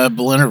on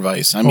Berliner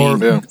Weiss. I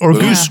mean, or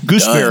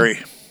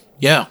gooseberry.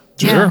 Yeah.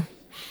 Sure.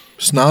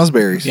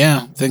 Snozberries.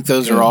 Yeah, I think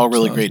those are all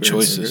really great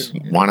choices.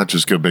 Why not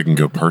just go big and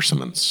go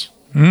persimmons?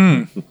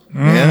 Yeah.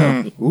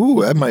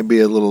 Ooh, that might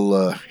be a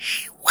little.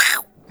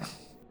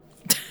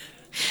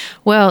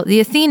 Well,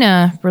 the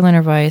Athena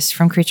Berliner Weiss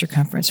from Creature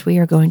Comforts, we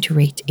are going to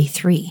rate a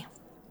 3.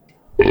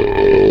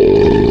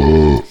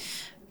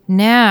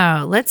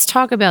 Now, let's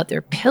talk about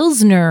their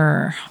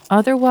Pilsner,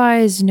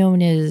 otherwise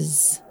known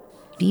as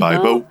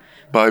Bibo.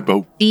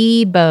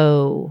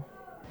 Bibo.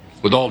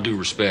 With all due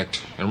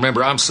respect, and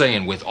remember, I'm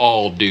saying with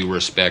all due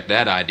respect,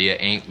 that idea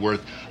ain't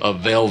worth a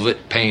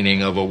velvet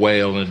painting of a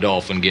whale and a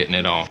dolphin getting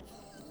it on.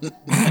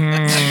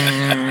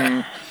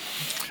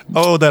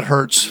 Oh, that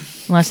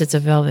hurts. Unless it's a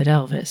Velvet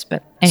Elvis,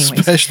 but anyways.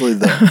 Especially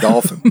the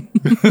dolphin.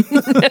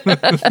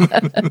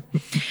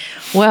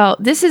 Well,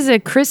 this is a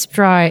crisp,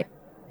 dry,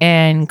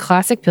 and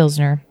classic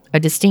Pilsner. a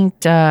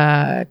distinct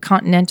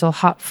continental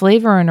hop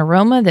flavor and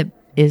aroma that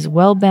is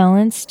well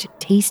balanced,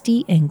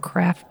 tasty, and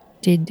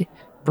crafted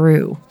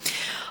brew.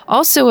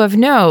 Also of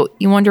note,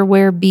 you wonder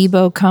where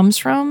Bebo comes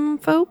from,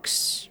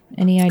 folks?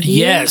 Any idea?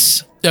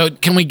 Yes.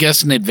 Can we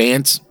guess in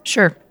advance?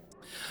 Sure.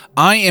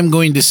 I am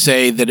going to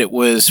say that it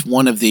was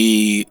one of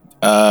the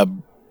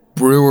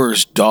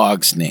brewer's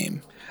dog's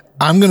name.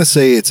 I'm going to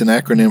say it's an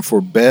acronym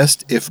for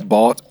Best If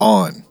Bought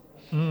On.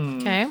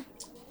 Okay.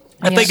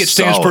 I think it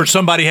stands for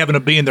somebody having a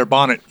bee in their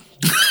bonnet.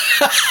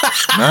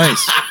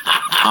 Nice.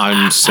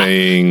 I'm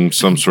saying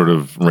some sort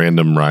of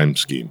random rhyme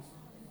scheme.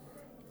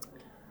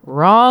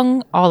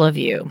 Wrong, all of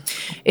you.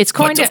 It's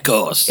coined, Of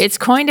course. It's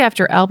coined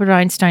after Albert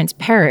Einstein's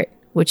parrot,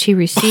 which he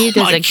received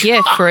as a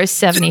gift for his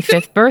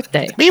 75th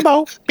birthday.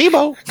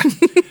 Bebo.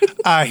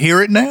 I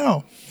hear it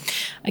now.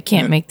 I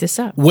can't make this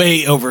up.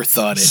 Way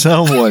overthought it.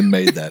 Someone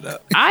made that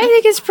up. I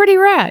think it's pretty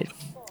rad.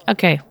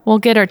 Okay, we'll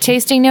get our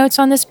tasting notes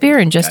on this beer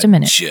in just a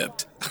minute.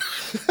 Shipped.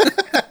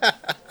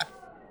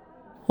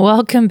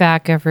 Welcome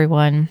back,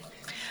 everyone.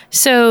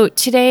 So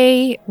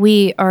today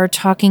we are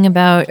talking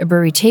about a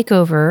brewery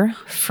takeover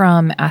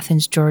from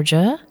Athens,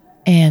 Georgia,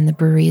 and the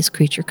brewery is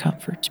Creature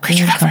Comforts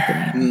Brewing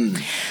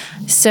Company.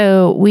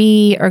 So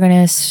we are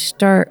going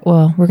to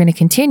we're going to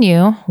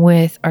continue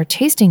with our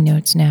tasting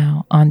notes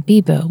now on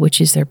Bebo, which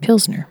is their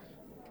Pilsner.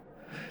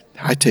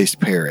 I taste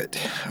parrot.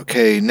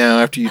 Okay, now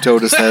after you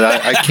told us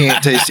that, I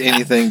can't taste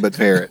anything but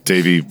parrot.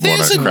 Davey, want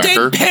There's a a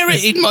cracker? dead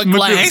parrot in my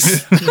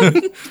glass.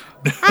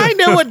 I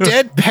know a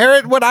dead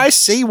parrot when I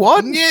see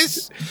one.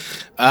 Yes.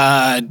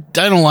 I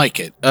don't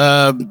like it.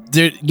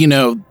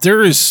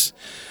 There is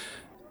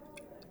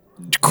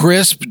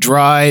crisp,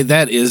 dry.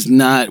 That is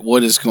not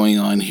what is going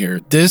on here.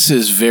 This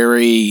is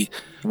very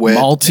Wet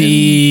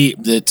malty.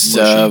 It's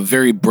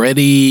very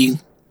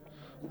bready.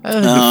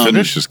 The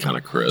finish is kind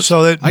of crisp.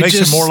 So that makes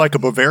it more like a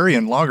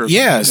Bavarian lager.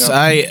 Yes,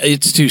 Yeah.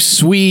 it's too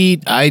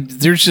sweet.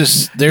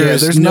 There's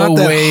there's no not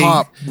that way.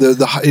 hop.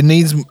 It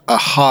needs a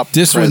hop.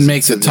 This would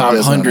make the presence top it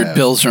does not 100 have.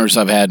 pilsners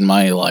I've had in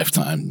my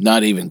lifetime.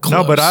 Not even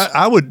close. No, but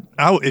I would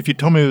if you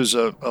told me it was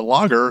a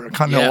lager, a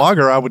continental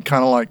lager, I would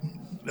kind of like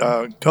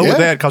go with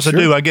that because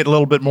sure. I get a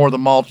little bit more of the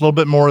malt, a little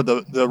bit more of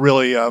the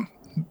really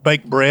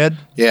baked bread.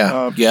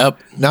 Yeah. Yep.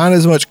 Not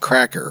as much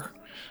cracker.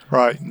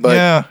 Right. But-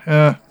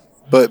 yeah.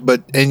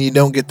 But you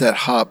don't get that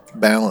hop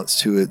balance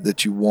to it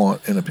that you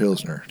want in a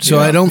Pilsner. So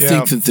I don't Yeah.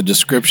 think that the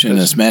description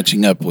is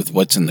matching up with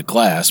what's in the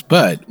glass.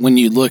 But when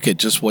you look at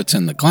just what's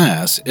in the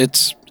glass,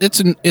 it's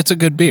a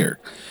good beer.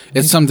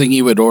 It's something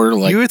you would order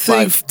like You would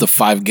think the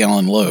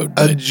 5-gallon load.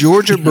 A but,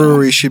 Georgia you know,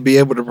 brewery should be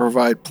able to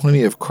provide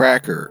plenty of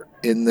cracker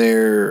in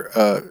their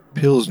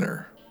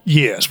Pilsner.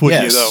 Yes,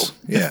 wouldn't Yes.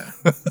 you though? Yeah.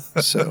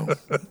 So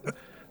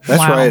that's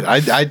Wow.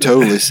 right. I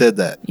totally said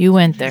that. You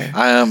went there.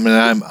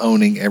 I'm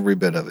owning every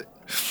bit of it.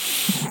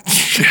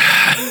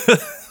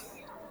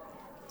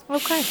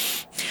 Okay.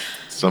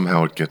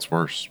 Somehow it gets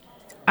worse.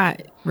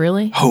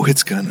 Really? Oh,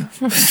 it's gonna.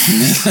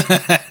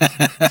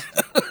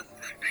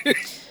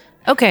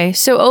 Okay,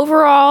 so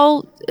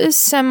overall, a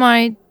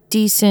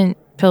semi-decent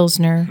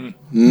Pilsner.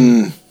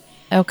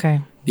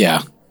 Okay.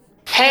 Yeah.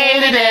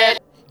 Hated it.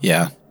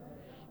 Yeah.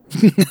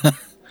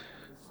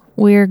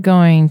 We're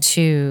going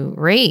to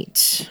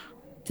rate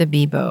the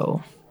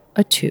Bebo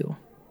a 2.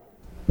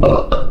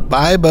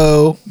 Bye,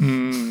 Bo.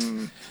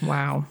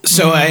 Wow.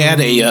 So I had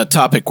a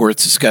topic worth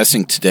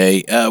discussing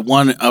today. As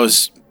I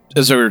was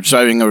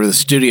driving over to the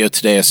studio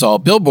today, I saw a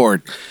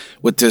billboard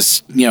with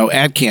this,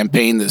 ad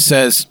campaign that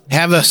says,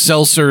 "Have a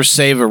seltzer,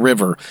 save a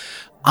river."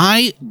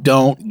 I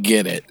don't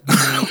get it.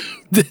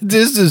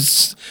 This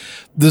is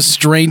the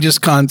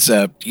strangest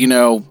concept,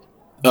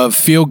 of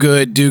feel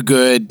good, do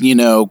good,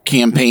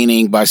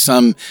 campaigning by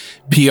some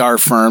PR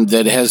firm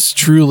that has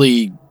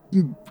truly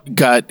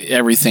got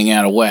everything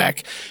out of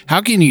whack.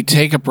 How can you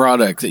take a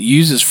product that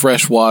uses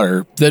fresh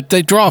water that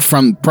they draw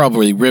from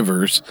probably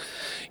rivers,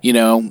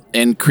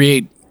 and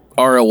create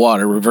RO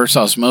water, reverse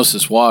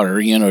osmosis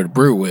water, to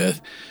brew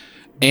with,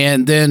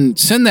 and then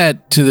send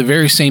that to the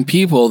very same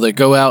people that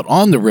go out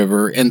on the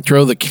river and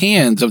throw the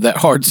cans of that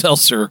hard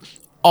seltzer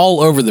all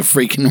over the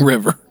freaking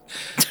river?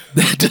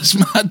 That does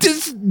not.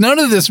 None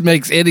of this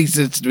makes any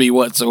sense to me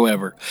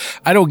whatsoever.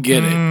 I don't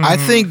get it. I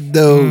think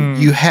though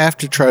you have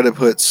to try to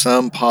put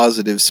some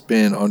positive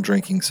spin on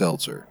drinking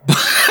seltzer.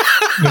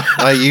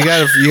 Like you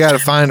gotta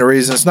find a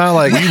reason. It's not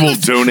like We will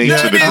donate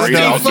to the great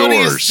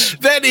outdoors.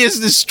 That is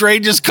the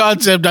strangest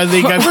concept I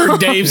think I've heard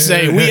Dave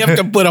say. We have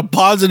to put a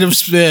positive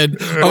spin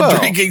on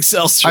drinking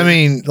seltzer. I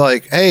mean,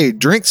 like, hey,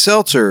 drink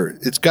seltzer.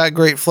 It's got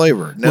great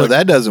flavor. No,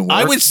 that doesn't work.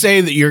 I would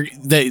say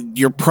that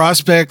your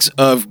prospects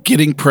of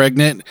getting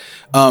pregnant,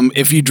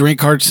 if you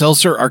drink hard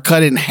seltzer, are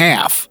cut in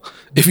half.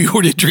 If you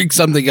were to drink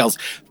something else,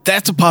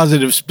 that's a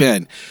positive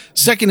spin.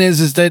 Second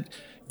is that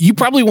you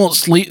probably won't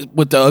sleep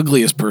with the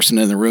ugliest person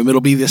in the room.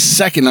 It'll be the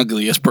second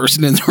ugliest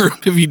person in the room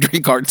if you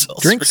drink hard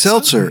seltzer. Drink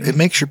seltzer. It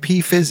makes your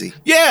pee fizzy.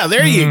 Yeah,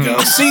 there you go.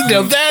 See,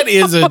 now that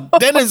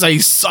is a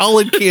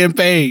solid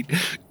campaign.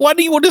 Why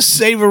do you want to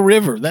save a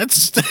river? That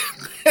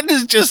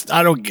is just,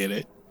 I don't get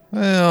it.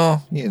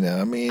 Well,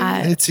 I mean,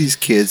 it's these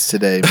kids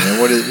today,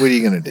 man. What are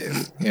you going to do?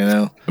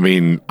 I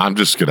mean, I'm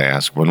just going to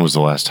ask, when was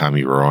the last time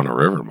you were on a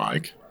river,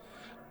 Mike?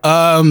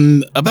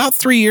 About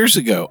 3 years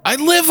ago. I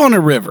live on a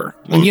river,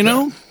 and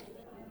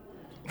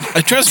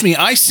trust me,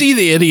 I see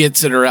the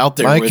idiots that are out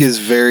there. Mike is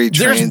very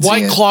transient. There's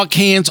White Claw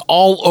cans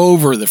all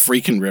over the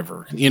freaking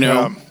river,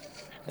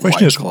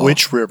 Question is,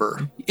 which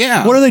river?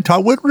 Yeah. What are they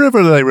talking? What river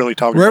are they really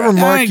talking Reverend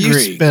about? Mark, you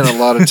spent a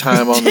lot of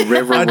time on the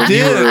river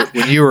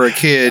when you were a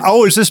kid.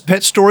 Oh, is this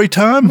pet story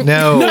time?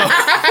 No.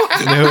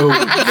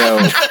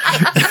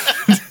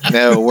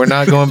 No, we're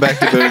not going back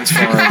to Boone's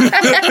Farm.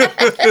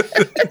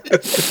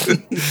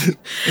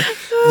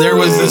 There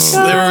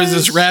was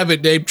this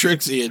rabbit named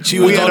Trixie, and she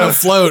was on a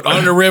float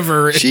on the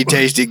river. She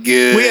tasted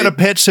good. We had a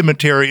pet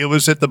cemetery. It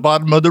was at the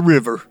bottom of the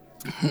river.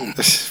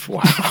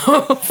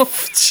 Wow.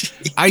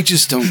 I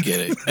just don't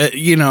get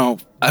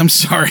it. I'm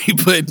sorry,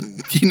 but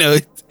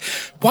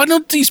why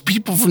don't these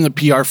people from the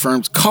PR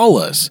firms call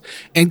us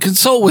and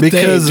consult with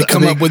Dave to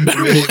come up with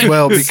better plans?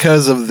 Well,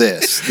 because of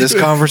this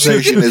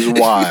conversation is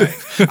why.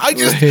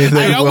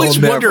 I always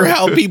wonder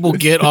how people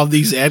get on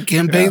these ad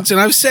campaigns, and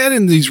I've sat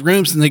in these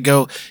rooms and they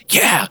go,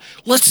 "Yeah,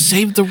 let's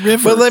save the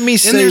river." But let me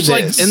say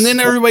this, and then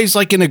everybody's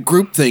like in a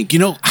group think,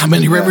 how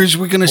many rivers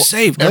we're going to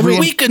save?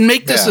 We can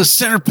make this a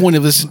center point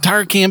of this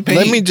entire campaign.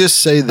 Let me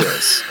just say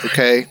this,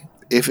 okay?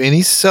 If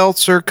any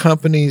seltzer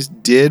companies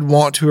did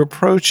want to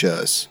approach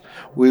us,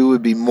 we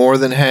would be more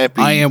than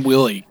happy. I am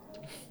willing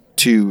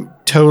to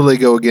totally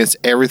go against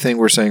everything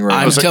we're saying right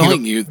now. I'm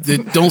telling you, the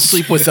Don't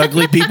Sleep with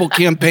Ugly People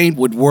campaign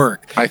would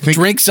work. I think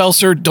drink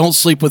seltzer, don't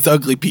sleep with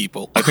ugly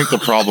people. I think the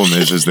problem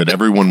is that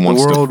everyone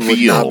wants the world to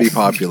feel would not be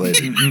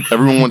populated.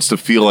 Everyone wants to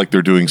feel like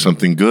they're doing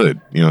something good,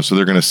 so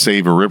they're going to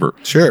save a river.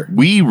 Sure.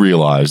 We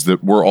realize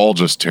that we're all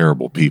just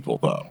terrible people,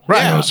 though.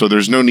 Right. So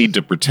there's no need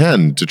to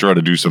pretend to try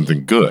to do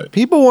something good.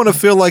 People want to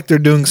feel like they're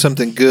doing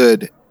something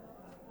good,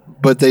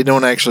 but they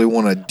don't actually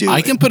want to do it.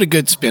 I can put a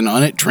good spin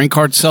on it. Drink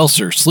hard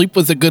seltzer. Sleep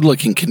with the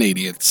good-looking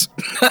Canadians.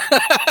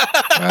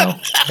 Wow.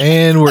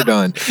 And we're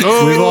done. We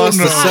lost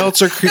the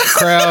seltzer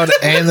crowd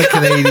and the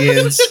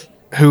Canadians,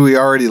 who we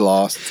already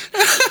lost.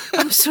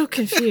 I'm so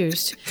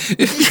confused.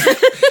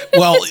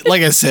 Well,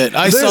 like I said,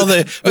 I saw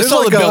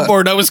the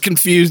billboard. I was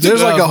confused.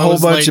 There's like a whole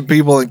bunch of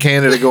people in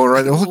Canada going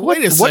right now.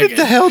 Wait a second. What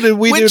the hell did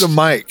we do to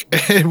Mike?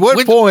 At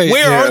what point?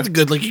 Where are the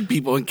good-looking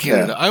people in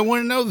Canada? I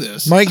want to know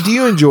this. Mike, do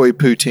you enjoy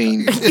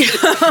poutine?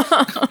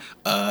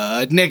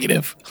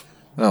 Negative.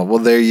 Oh, well,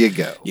 there you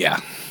go. Yeah.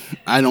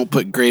 I don't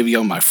put gravy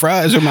on my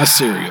fries or my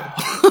cereal.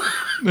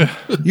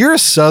 You're a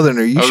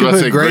Southerner. You should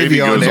put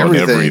gravy on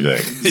everything.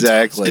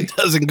 Exactly. It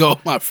doesn't go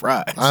on my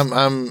fries.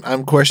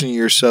 I'm questioning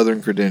your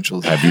Southern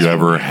credentials. Have you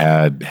ever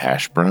had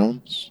hash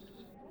browns?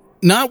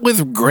 Not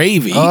with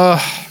gravy.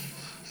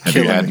 Have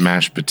you had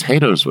mashed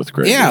potatoes with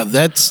gravy? Yeah,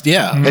 that's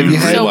Have you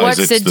had? So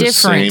what's the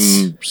difference?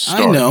 Same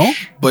starch. I know,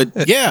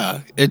 but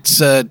yeah,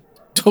 it's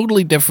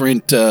totally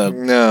different.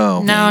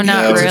 No, not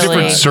It's really. a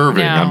different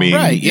serving. No. I mean,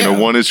 Right,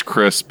 one is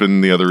crisp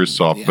and the other is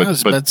soft. I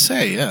was about to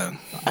say, yeah.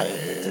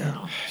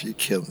 You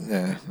killed.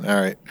 Yeah.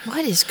 All right.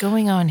 What is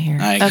going on here?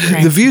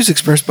 Okay. The views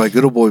expressed by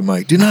good old boy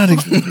Mike do not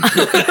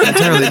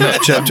entirely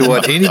match up to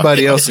what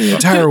anybody else in the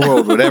entire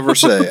world would ever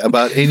say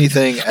about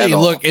anything at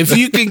all. Look, if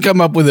you can come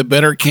up with a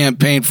better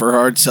campaign for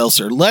hard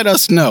seltzer, let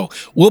us know.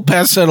 We'll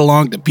pass that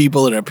along to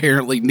people that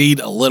apparently need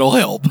a little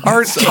help.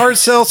 Hard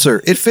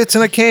seltzer. It fits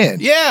in a can.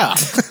 Yeah.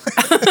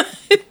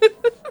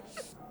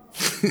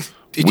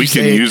 We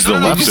can use the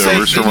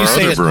leftovers from our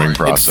other brewing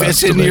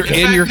process. It fits in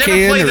your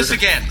can. Play this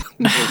again.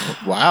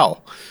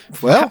 Wow.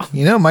 Well,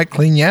 might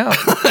clean you out.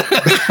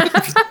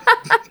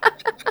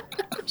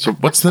 So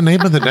what's the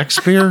name of the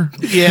next beer?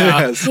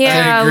 Yeah.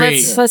 Yeah,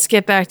 let's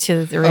get back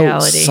to the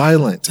reality.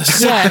 Silent.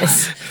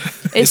 Yes.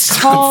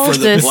 It's called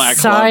the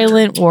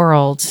Silent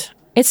World.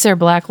 It's their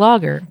black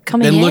lager.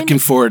 Been looking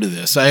forward to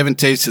this. I haven't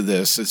tasted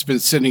this. It's been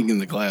sitting in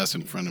the glass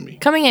in front of me.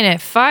 Coming in at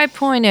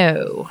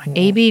 5.0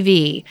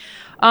 ABV.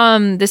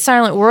 The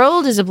Silent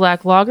World is a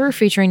black lager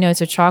featuring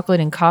notes of chocolate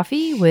and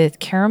coffee with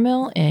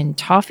caramel and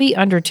toffee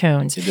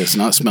undertones. It does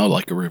not smell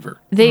like a river.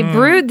 They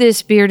brewed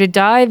this beer to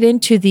dive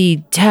into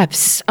the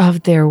depths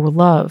of their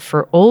love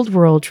for old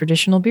world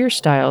traditional beer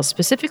styles,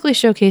 specifically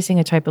showcasing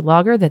a type of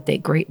lager that they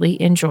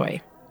greatly enjoy.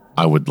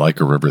 I would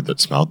like a river that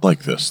smelled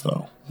like this,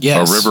 though.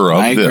 Yes, a river of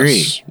I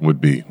this agree. would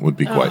be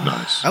quite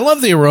nice. I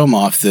love the aroma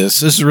off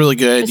this. This is really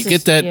good. You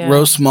get that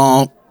roast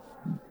malt.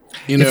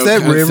 If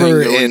that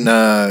river in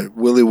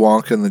Willy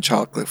Wonka and the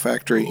Chocolate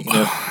Factory,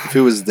 if it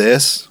was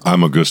this,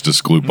 I'm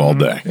Augustus Gloop all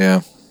day.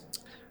 Yeah.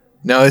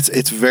 No,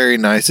 it's very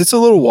nice. It's a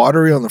little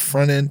watery on the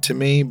front end to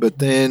me, but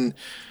then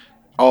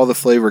all the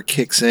flavor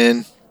kicks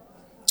in.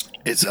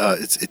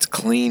 It's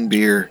clean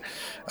beer,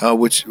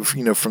 which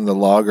from the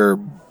lager,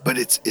 but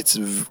it's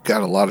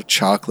got a lot of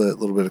chocolate, a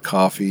little bit of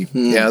coffee.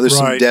 Yeah, there's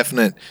some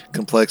definite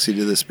complexity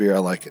to this beer. I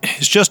like it.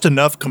 It's just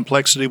enough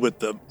complexity with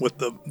the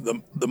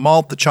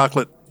malt, the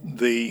chocolate.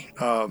 I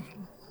don't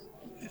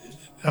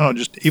know,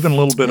 just even a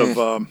little bit of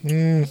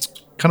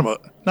kind of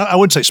I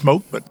wouldn't say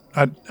smoke, but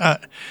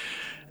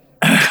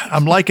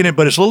I'm liking it,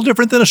 but it's a little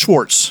different than a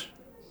Schwartz.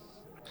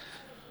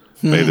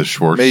 May the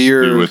Schwartz be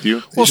with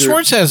you. Well,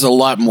 Schwartz has a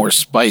lot more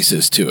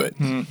spices to it.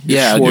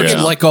 Yeah,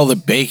 like all the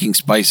baking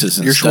spices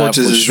and your stuff. Your Schwartz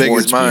is as big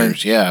as mine.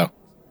 Beers. Yeah.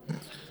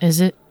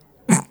 Is it?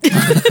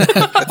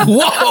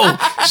 Whoa!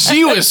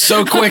 She was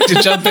so quick to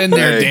jump in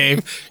there,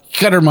 Dave.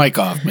 Cut her mic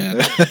off,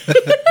 man.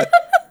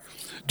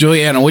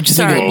 Juliana, what'd you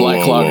think of the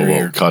Black Lager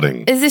here?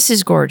 Cutting. This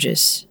is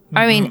gorgeous.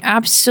 I mean,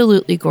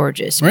 absolutely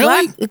gorgeous.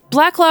 Really?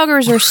 Black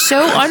lagers are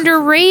so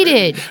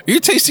underrated.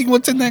 You're tasting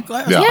what's in that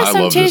glass? Yeah, yes,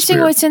 I'm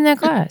tasting what's in that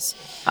glass.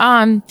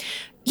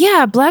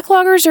 Yeah, black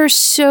lagers are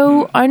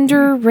so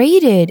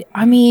underrated.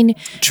 I mean,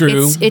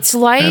 true. It's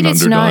light. And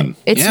it's underdone.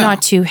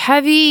 not too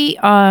heavy.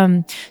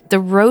 The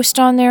roast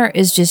on there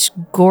is just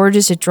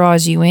gorgeous. It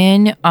draws you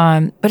in.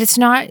 But it's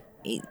not.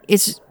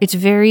 It's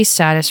very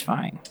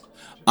satisfying.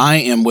 I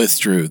am with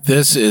Drew.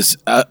 This is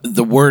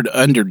the word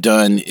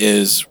underdone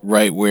is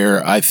right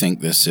where I think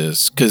this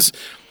is, because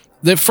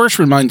that first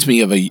reminds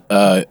me of a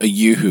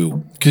Yoo-hoo,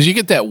 because you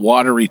get that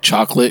watery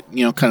chocolate,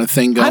 kind of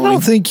thing going. I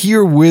don't think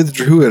you're with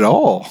Drew at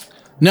all.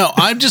 No,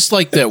 I just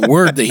like that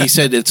word that he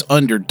said it's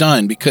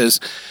underdone, because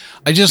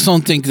I just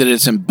don't think that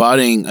it's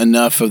embodying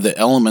enough of the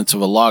elements of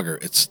a lager.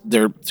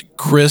 The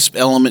crisp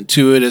element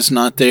to it is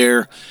not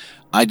there.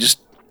 I just,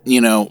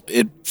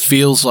 it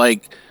feels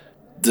like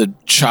the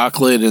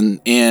chocolate and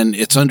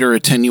it's under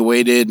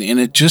attenuated, and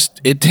it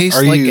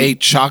tastes like a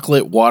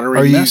chocolate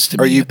watery mess to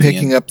me. Are you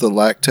picking up the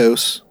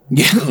lactose?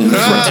 Yeah.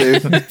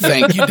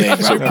 Thank you,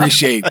 Dave. I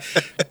appreciate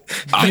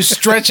you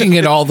stretching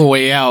it all the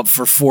way out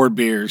for 4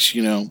 beers,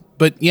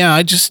 But yeah,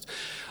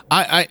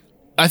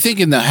 I think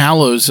in the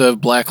hallows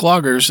of black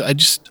lagers,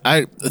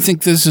 I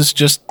think this is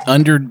just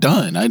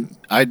underdone.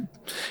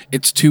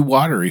 It's too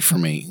watery for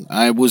me.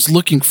 I was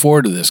looking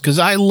forward to this because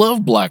I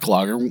love black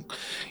lager.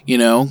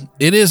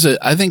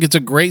 I think it's a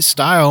great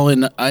style,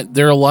 and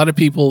there are a lot of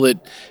people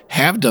that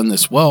have done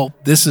this well.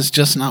 This is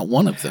just not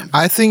one of them.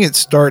 I think it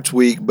starts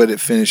weak, but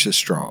it finishes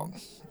strong,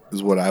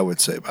 is what I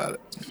would say about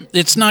it.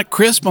 It's not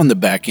crisp on the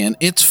back end.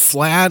 It's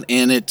flat,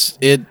 and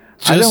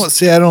I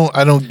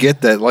don't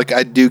get that. Like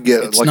I do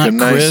get like a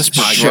nice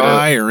crisp,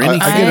 dry or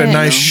anything. I get a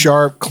nice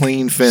sharp,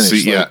 clean finish.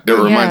 See, it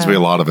reminds me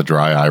a lot of a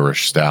dry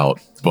Irish stout,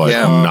 but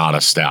not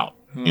a stout.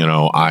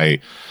 I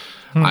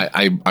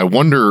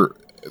wonder.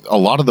 A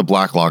lot of the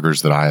black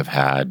lagers that I have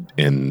had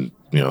in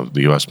the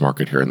U.S.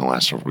 market here in the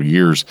last several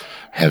years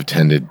have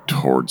tended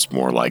towards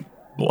more like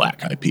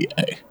black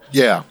IPA.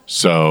 Yeah.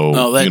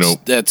 So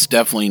that's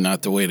definitely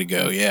not the way to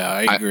go. Yeah,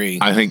 I agree.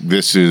 I think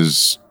this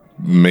is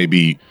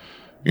maybe.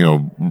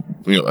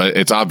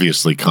 It's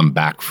obviously come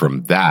back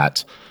from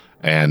that,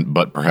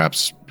 but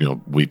perhaps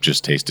we've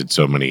just tasted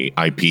so many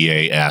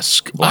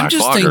IPA-esque black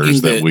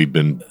lagers that we've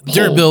been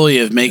their ability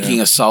of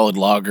making a solid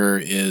lager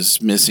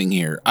is missing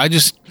here. I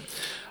just,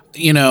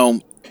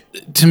 to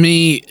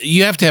me,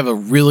 you have to have a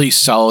really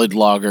solid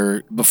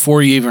lager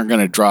before you even going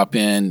to drop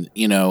in,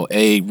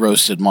 a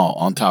roasted malt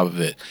on top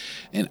of it,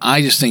 and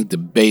I just think the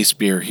base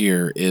beer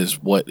here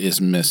is what is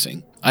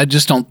missing. I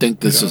just don't think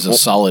this is a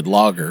solid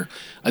lager.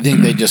 I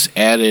think they just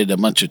added a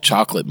bunch of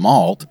chocolate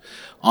malt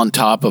on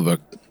top of a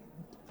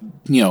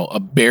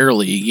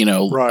barely,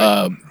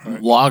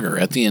 lager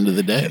at the end of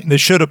the day. They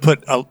should have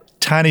put a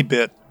tiny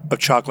bit of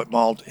chocolate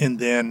malt, and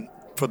then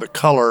for the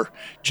color,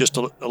 just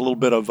a little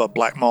bit of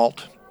black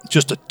malt,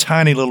 just a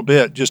tiny little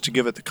bit, just to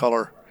give it the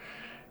color.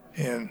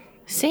 And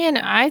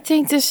I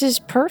think this is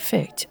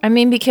perfect. I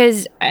mean,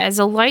 because as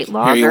a light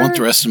lager... Here, you want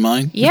the rest of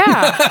mine?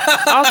 Yeah,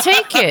 I'll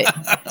take it.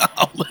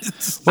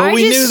 Well,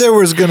 we knew there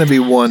was going to be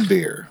one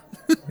beer,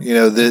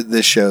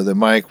 this show that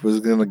Mike was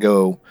going to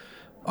go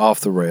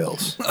off the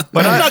rails.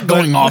 But I'm not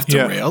going off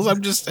the rails.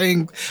 I'm just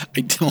saying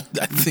I don't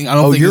think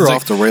you're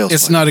off the rails.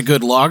 It's not a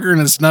good lager,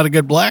 and it's not a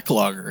good black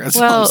lager. That's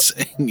what I'm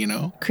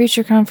saying,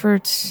 Creature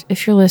Comforts,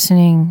 if you're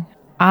listening...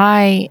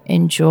 I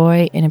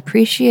enjoy and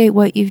appreciate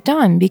what you've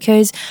done,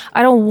 because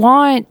I don't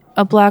want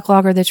a black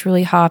lager that's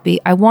really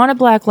hoppy. I want a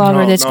black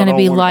lager that's going to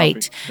be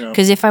light.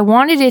 Because if I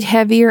wanted it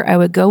heavier, I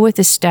would go with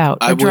a stout,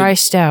 dry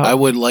stout. I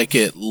would like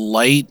it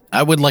light.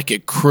 I would like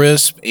it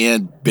crisp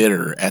and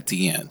bitter at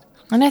the end.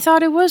 And I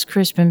thought it was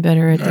crisp and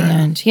bitter at the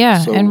end.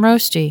 Yeah, and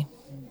roasty.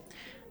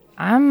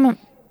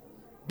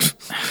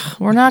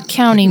 We're not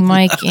counting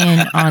Mike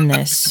in on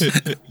this.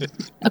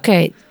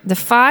 Okay, the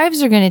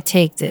 5s are going to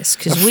take this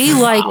because we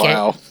like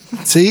it.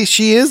 See,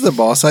 she is the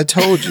boss. I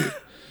told you.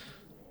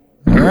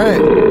 All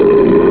right.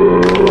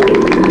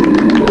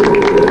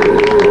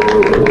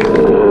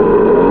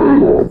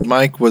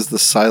 Mike was the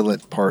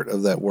silent part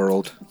of that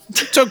world.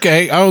 It's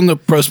okay. I own the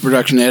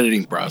post-production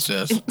editing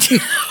process.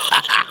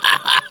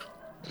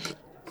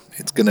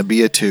 It's going to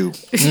be a 2.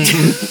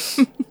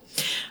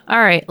 All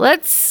right,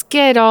 let's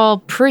get all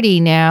pretty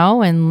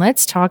now, and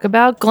let's talk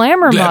about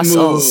glamour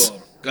muscles.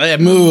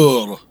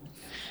 Glamour.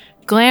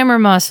 Glamour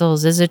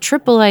Muscles is a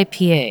triple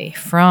IPA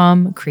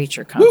from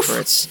Creature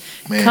Comforts,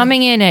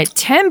 coming in at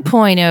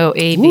 10.0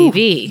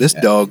 ABV. This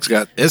dog's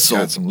got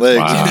some legs.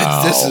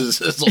 Wow.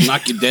 This will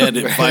knock you dead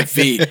at 5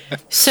 feet.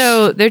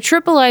 So their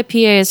triple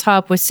IPA is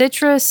hopped with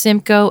Citra,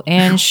 Simcoe,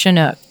 and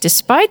Chinook.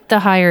 Despite the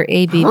higher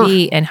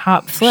ABV and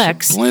hop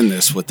flex, blend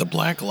this with the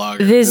black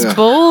lager. This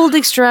bold,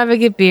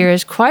 extravagant beer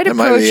is quite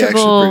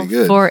approachable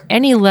for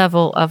any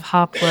level of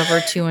hop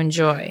lover to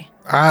enjoy.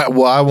 I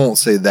won't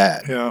say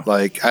that. Yeah.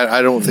 Like,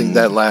 I don't think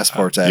that last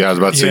part's accurate. Yeah, I was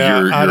about to say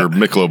your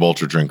Michelob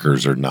Ultra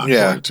drinkers are not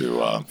going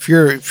to.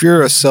 If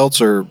you're a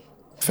seltzer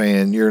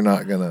fan, you're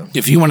not gonna.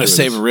 If you want to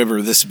save a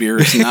river, this beer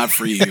is not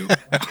for you.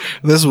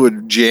 This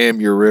would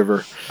jam your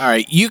river. All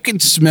right, you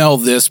can smell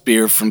this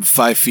beer from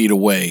 5 feet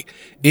away.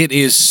 It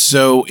is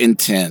so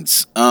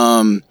intense.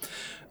 It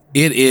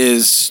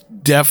is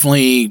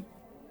definitely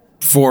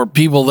for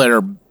people that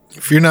are.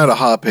 If you're not a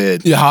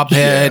hophead.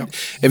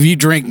 If you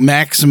drink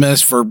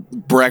Maximus for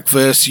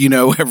breakfast,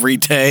 every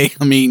day,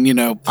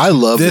 I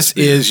love this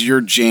beer. Is your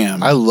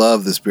jam. I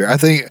love this beer. I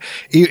think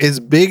as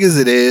big as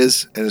it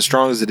is and as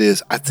strong as it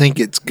is, I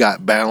think it's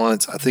got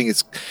balance. I think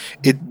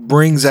it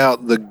brings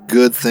out the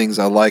good things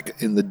I like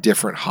in the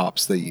different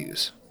hops they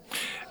use.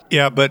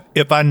 Yeah, but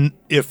if I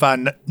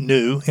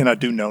knew, and I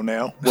do know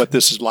now, what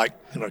this is like,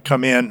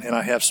 come in and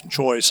I have some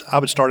choice, I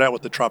would start out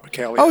with the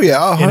Tropicalia. Oh, yeah,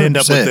 100%. And end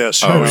up with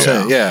this.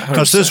 100%, yeah.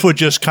 Because this would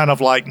just kind of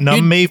like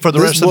numb me for the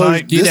rest of the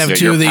night. You'd have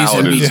 2 of these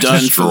and be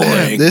done for the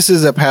day. This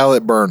is a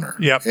palate burner.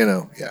 Yep.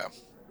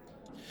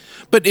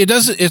 But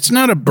it's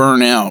not a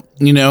burnout.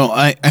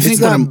 I think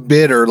it's not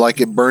bitter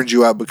like it burns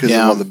you out because of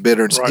all the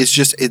bitterness. Right. It's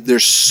just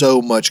there's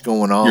so much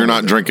going on. You're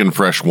not drinking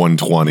fresh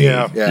 120.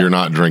 Yeah. You're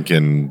not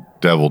drinking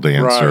Devil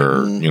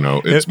Dancer.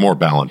 Right. It's more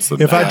balanced than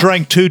that. If I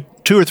drank two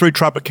or three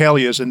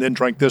Tropicalias and then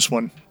drank this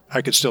one,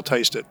 I could still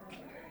taste it.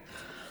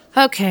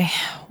 Okay.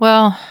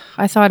 Well,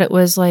 I thought it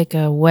was like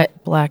a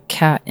wet black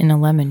cat in a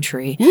lemon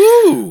tree.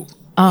 Woo!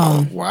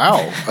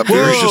 Wow. A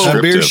beer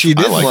she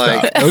did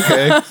like.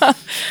 Okay.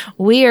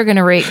 We are going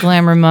to rate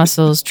Glamour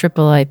Muscles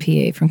Triple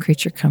IPA from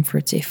Creature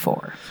Comforts a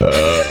 4.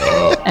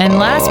 And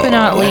last but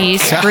not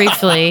least,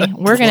 briefly,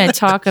 we're going to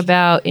talk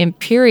about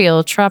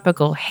Imperial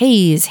Tropical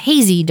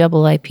Hazy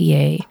Double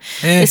IPA.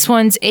 This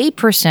one's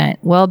 8%,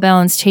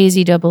 well-balanced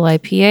hazy double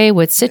IPA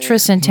with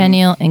Citra,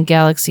 Centennial, and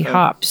Galaxy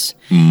hops.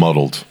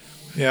 Muddled.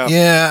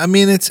 Yeah,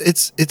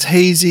 it's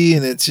hazy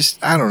and it's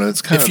just I don't know.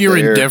 It's kind of if you're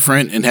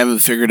indifferent and haven't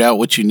figured out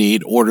what you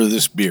need, order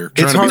this beer.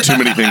 Trying to be too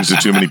many things to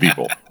too many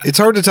people. It's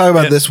hard to talk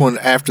about this one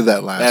after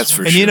that last. That's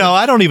for one. sure. And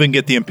I don't even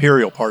get the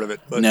Imperial part of it.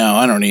 But. No,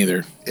 I don't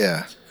either.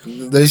 Yeah,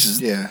 this is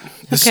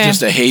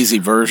just a hazy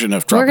version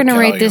of Tropicalia. We're going to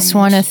rate this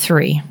one a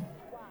 3.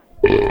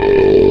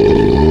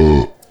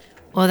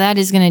 Well, that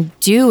is going to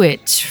do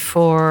it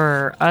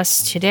for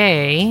us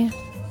today.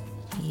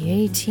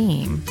 Yay,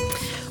 team.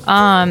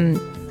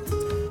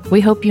 We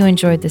hope you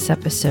enjoyed this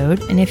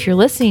episode, and if you're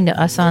listening to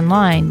us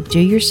online, do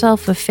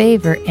yourself a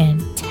favor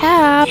and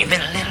tap. Give it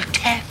a little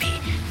tappy.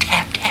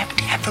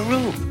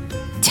 Tap-a-roo.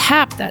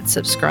 Tap that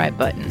subscribe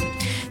button.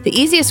 The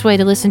easiest way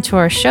to listen to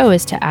our show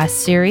is to ask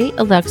Siri,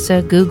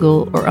 Alexa,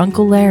 Google, or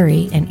Uncle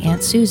Larry and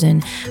Aunt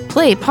Susan,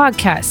 play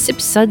podcast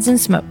Sips, Suds, and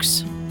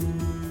Smokes.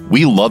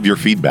 We love your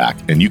feedback,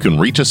 and you can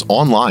reach us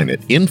online at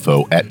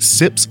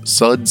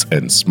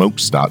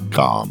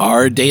info@sipssudsandsmokes.com.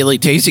 Our daily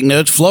tasting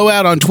notes flow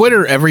out on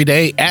Twitter every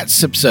day at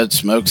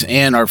SipSudsSmokes,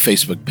 and our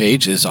Facebook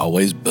page is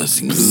always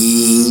buzzing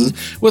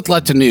with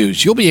lots of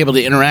news. You'll be able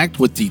to interact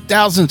with the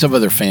thousands of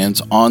other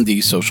fans on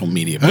these social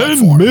media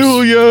platforms. And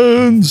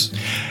millions!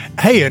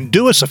 Hey, and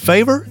do us a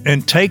favor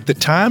and take the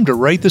time to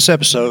rate this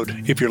episode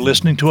if you're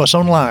listening to us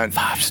online.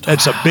 5 stars.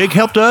 That's a big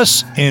help to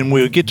us, and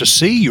we'll get to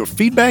see your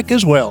feedback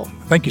as well.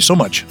 Thank you so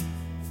much.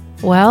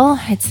 Well,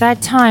 it's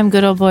that time,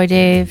 good old boy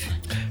Dave.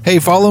 Hey,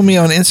 follow me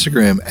on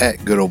Instagram at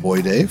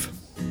goodoleboydave.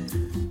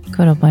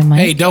 Good old boy Mike.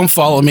 Hey, don't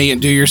follow me and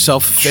do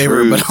yourself a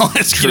favor, but I'll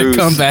ask you to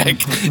come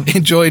back,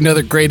 enjoy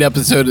another great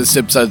episode of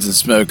Sip, Suds, and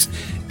Smokes,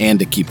 and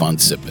to keep on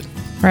sipping.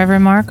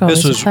 Reverend Mark,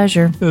 always a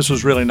pleasure. This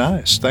was really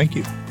nice. Thank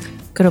you.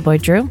 Good old boy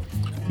Drew.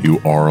 You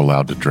are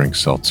allowed to drink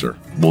seltzer.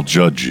 We'll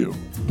judge you,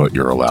 but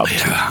you're allowed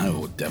to. I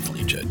will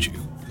definitely judge you.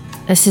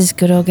 This is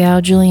good old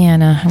gal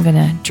Juliana. I'm going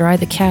to dry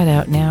the cat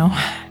out now.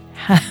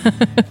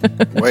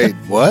 Wait,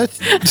 what?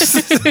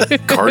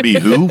 Cardi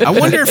who? I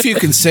wonder if you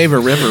can save a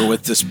river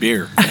with this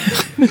beer.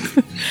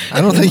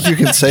 I don't think you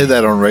can say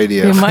that on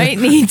radio. You might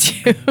need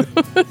to.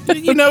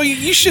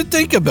 You should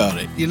think about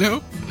it,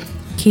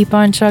 Keep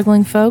on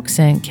chuggling, folks,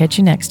 and catch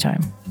you next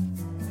time.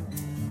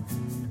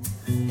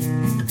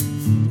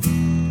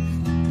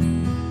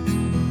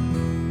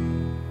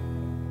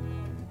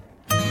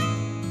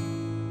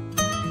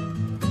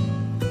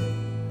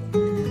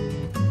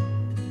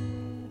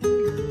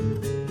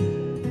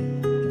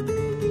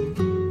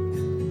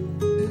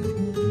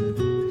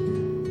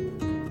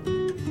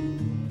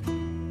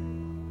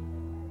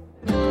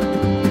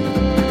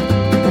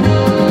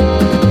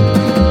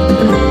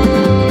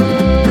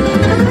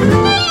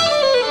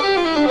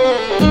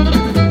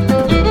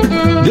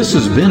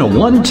 been a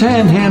One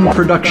Tan Hand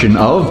production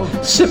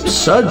of Sips,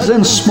 Suds,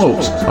 and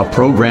Smokes, a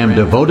program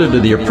devoted to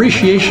the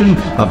appreciation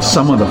of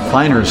some of the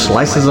finer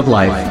slices of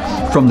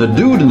life. From the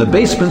Dude in the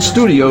Basement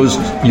Studios,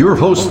 your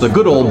hosts, the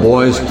Good Old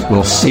Boys,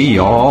 will see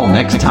y'all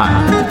next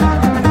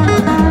time.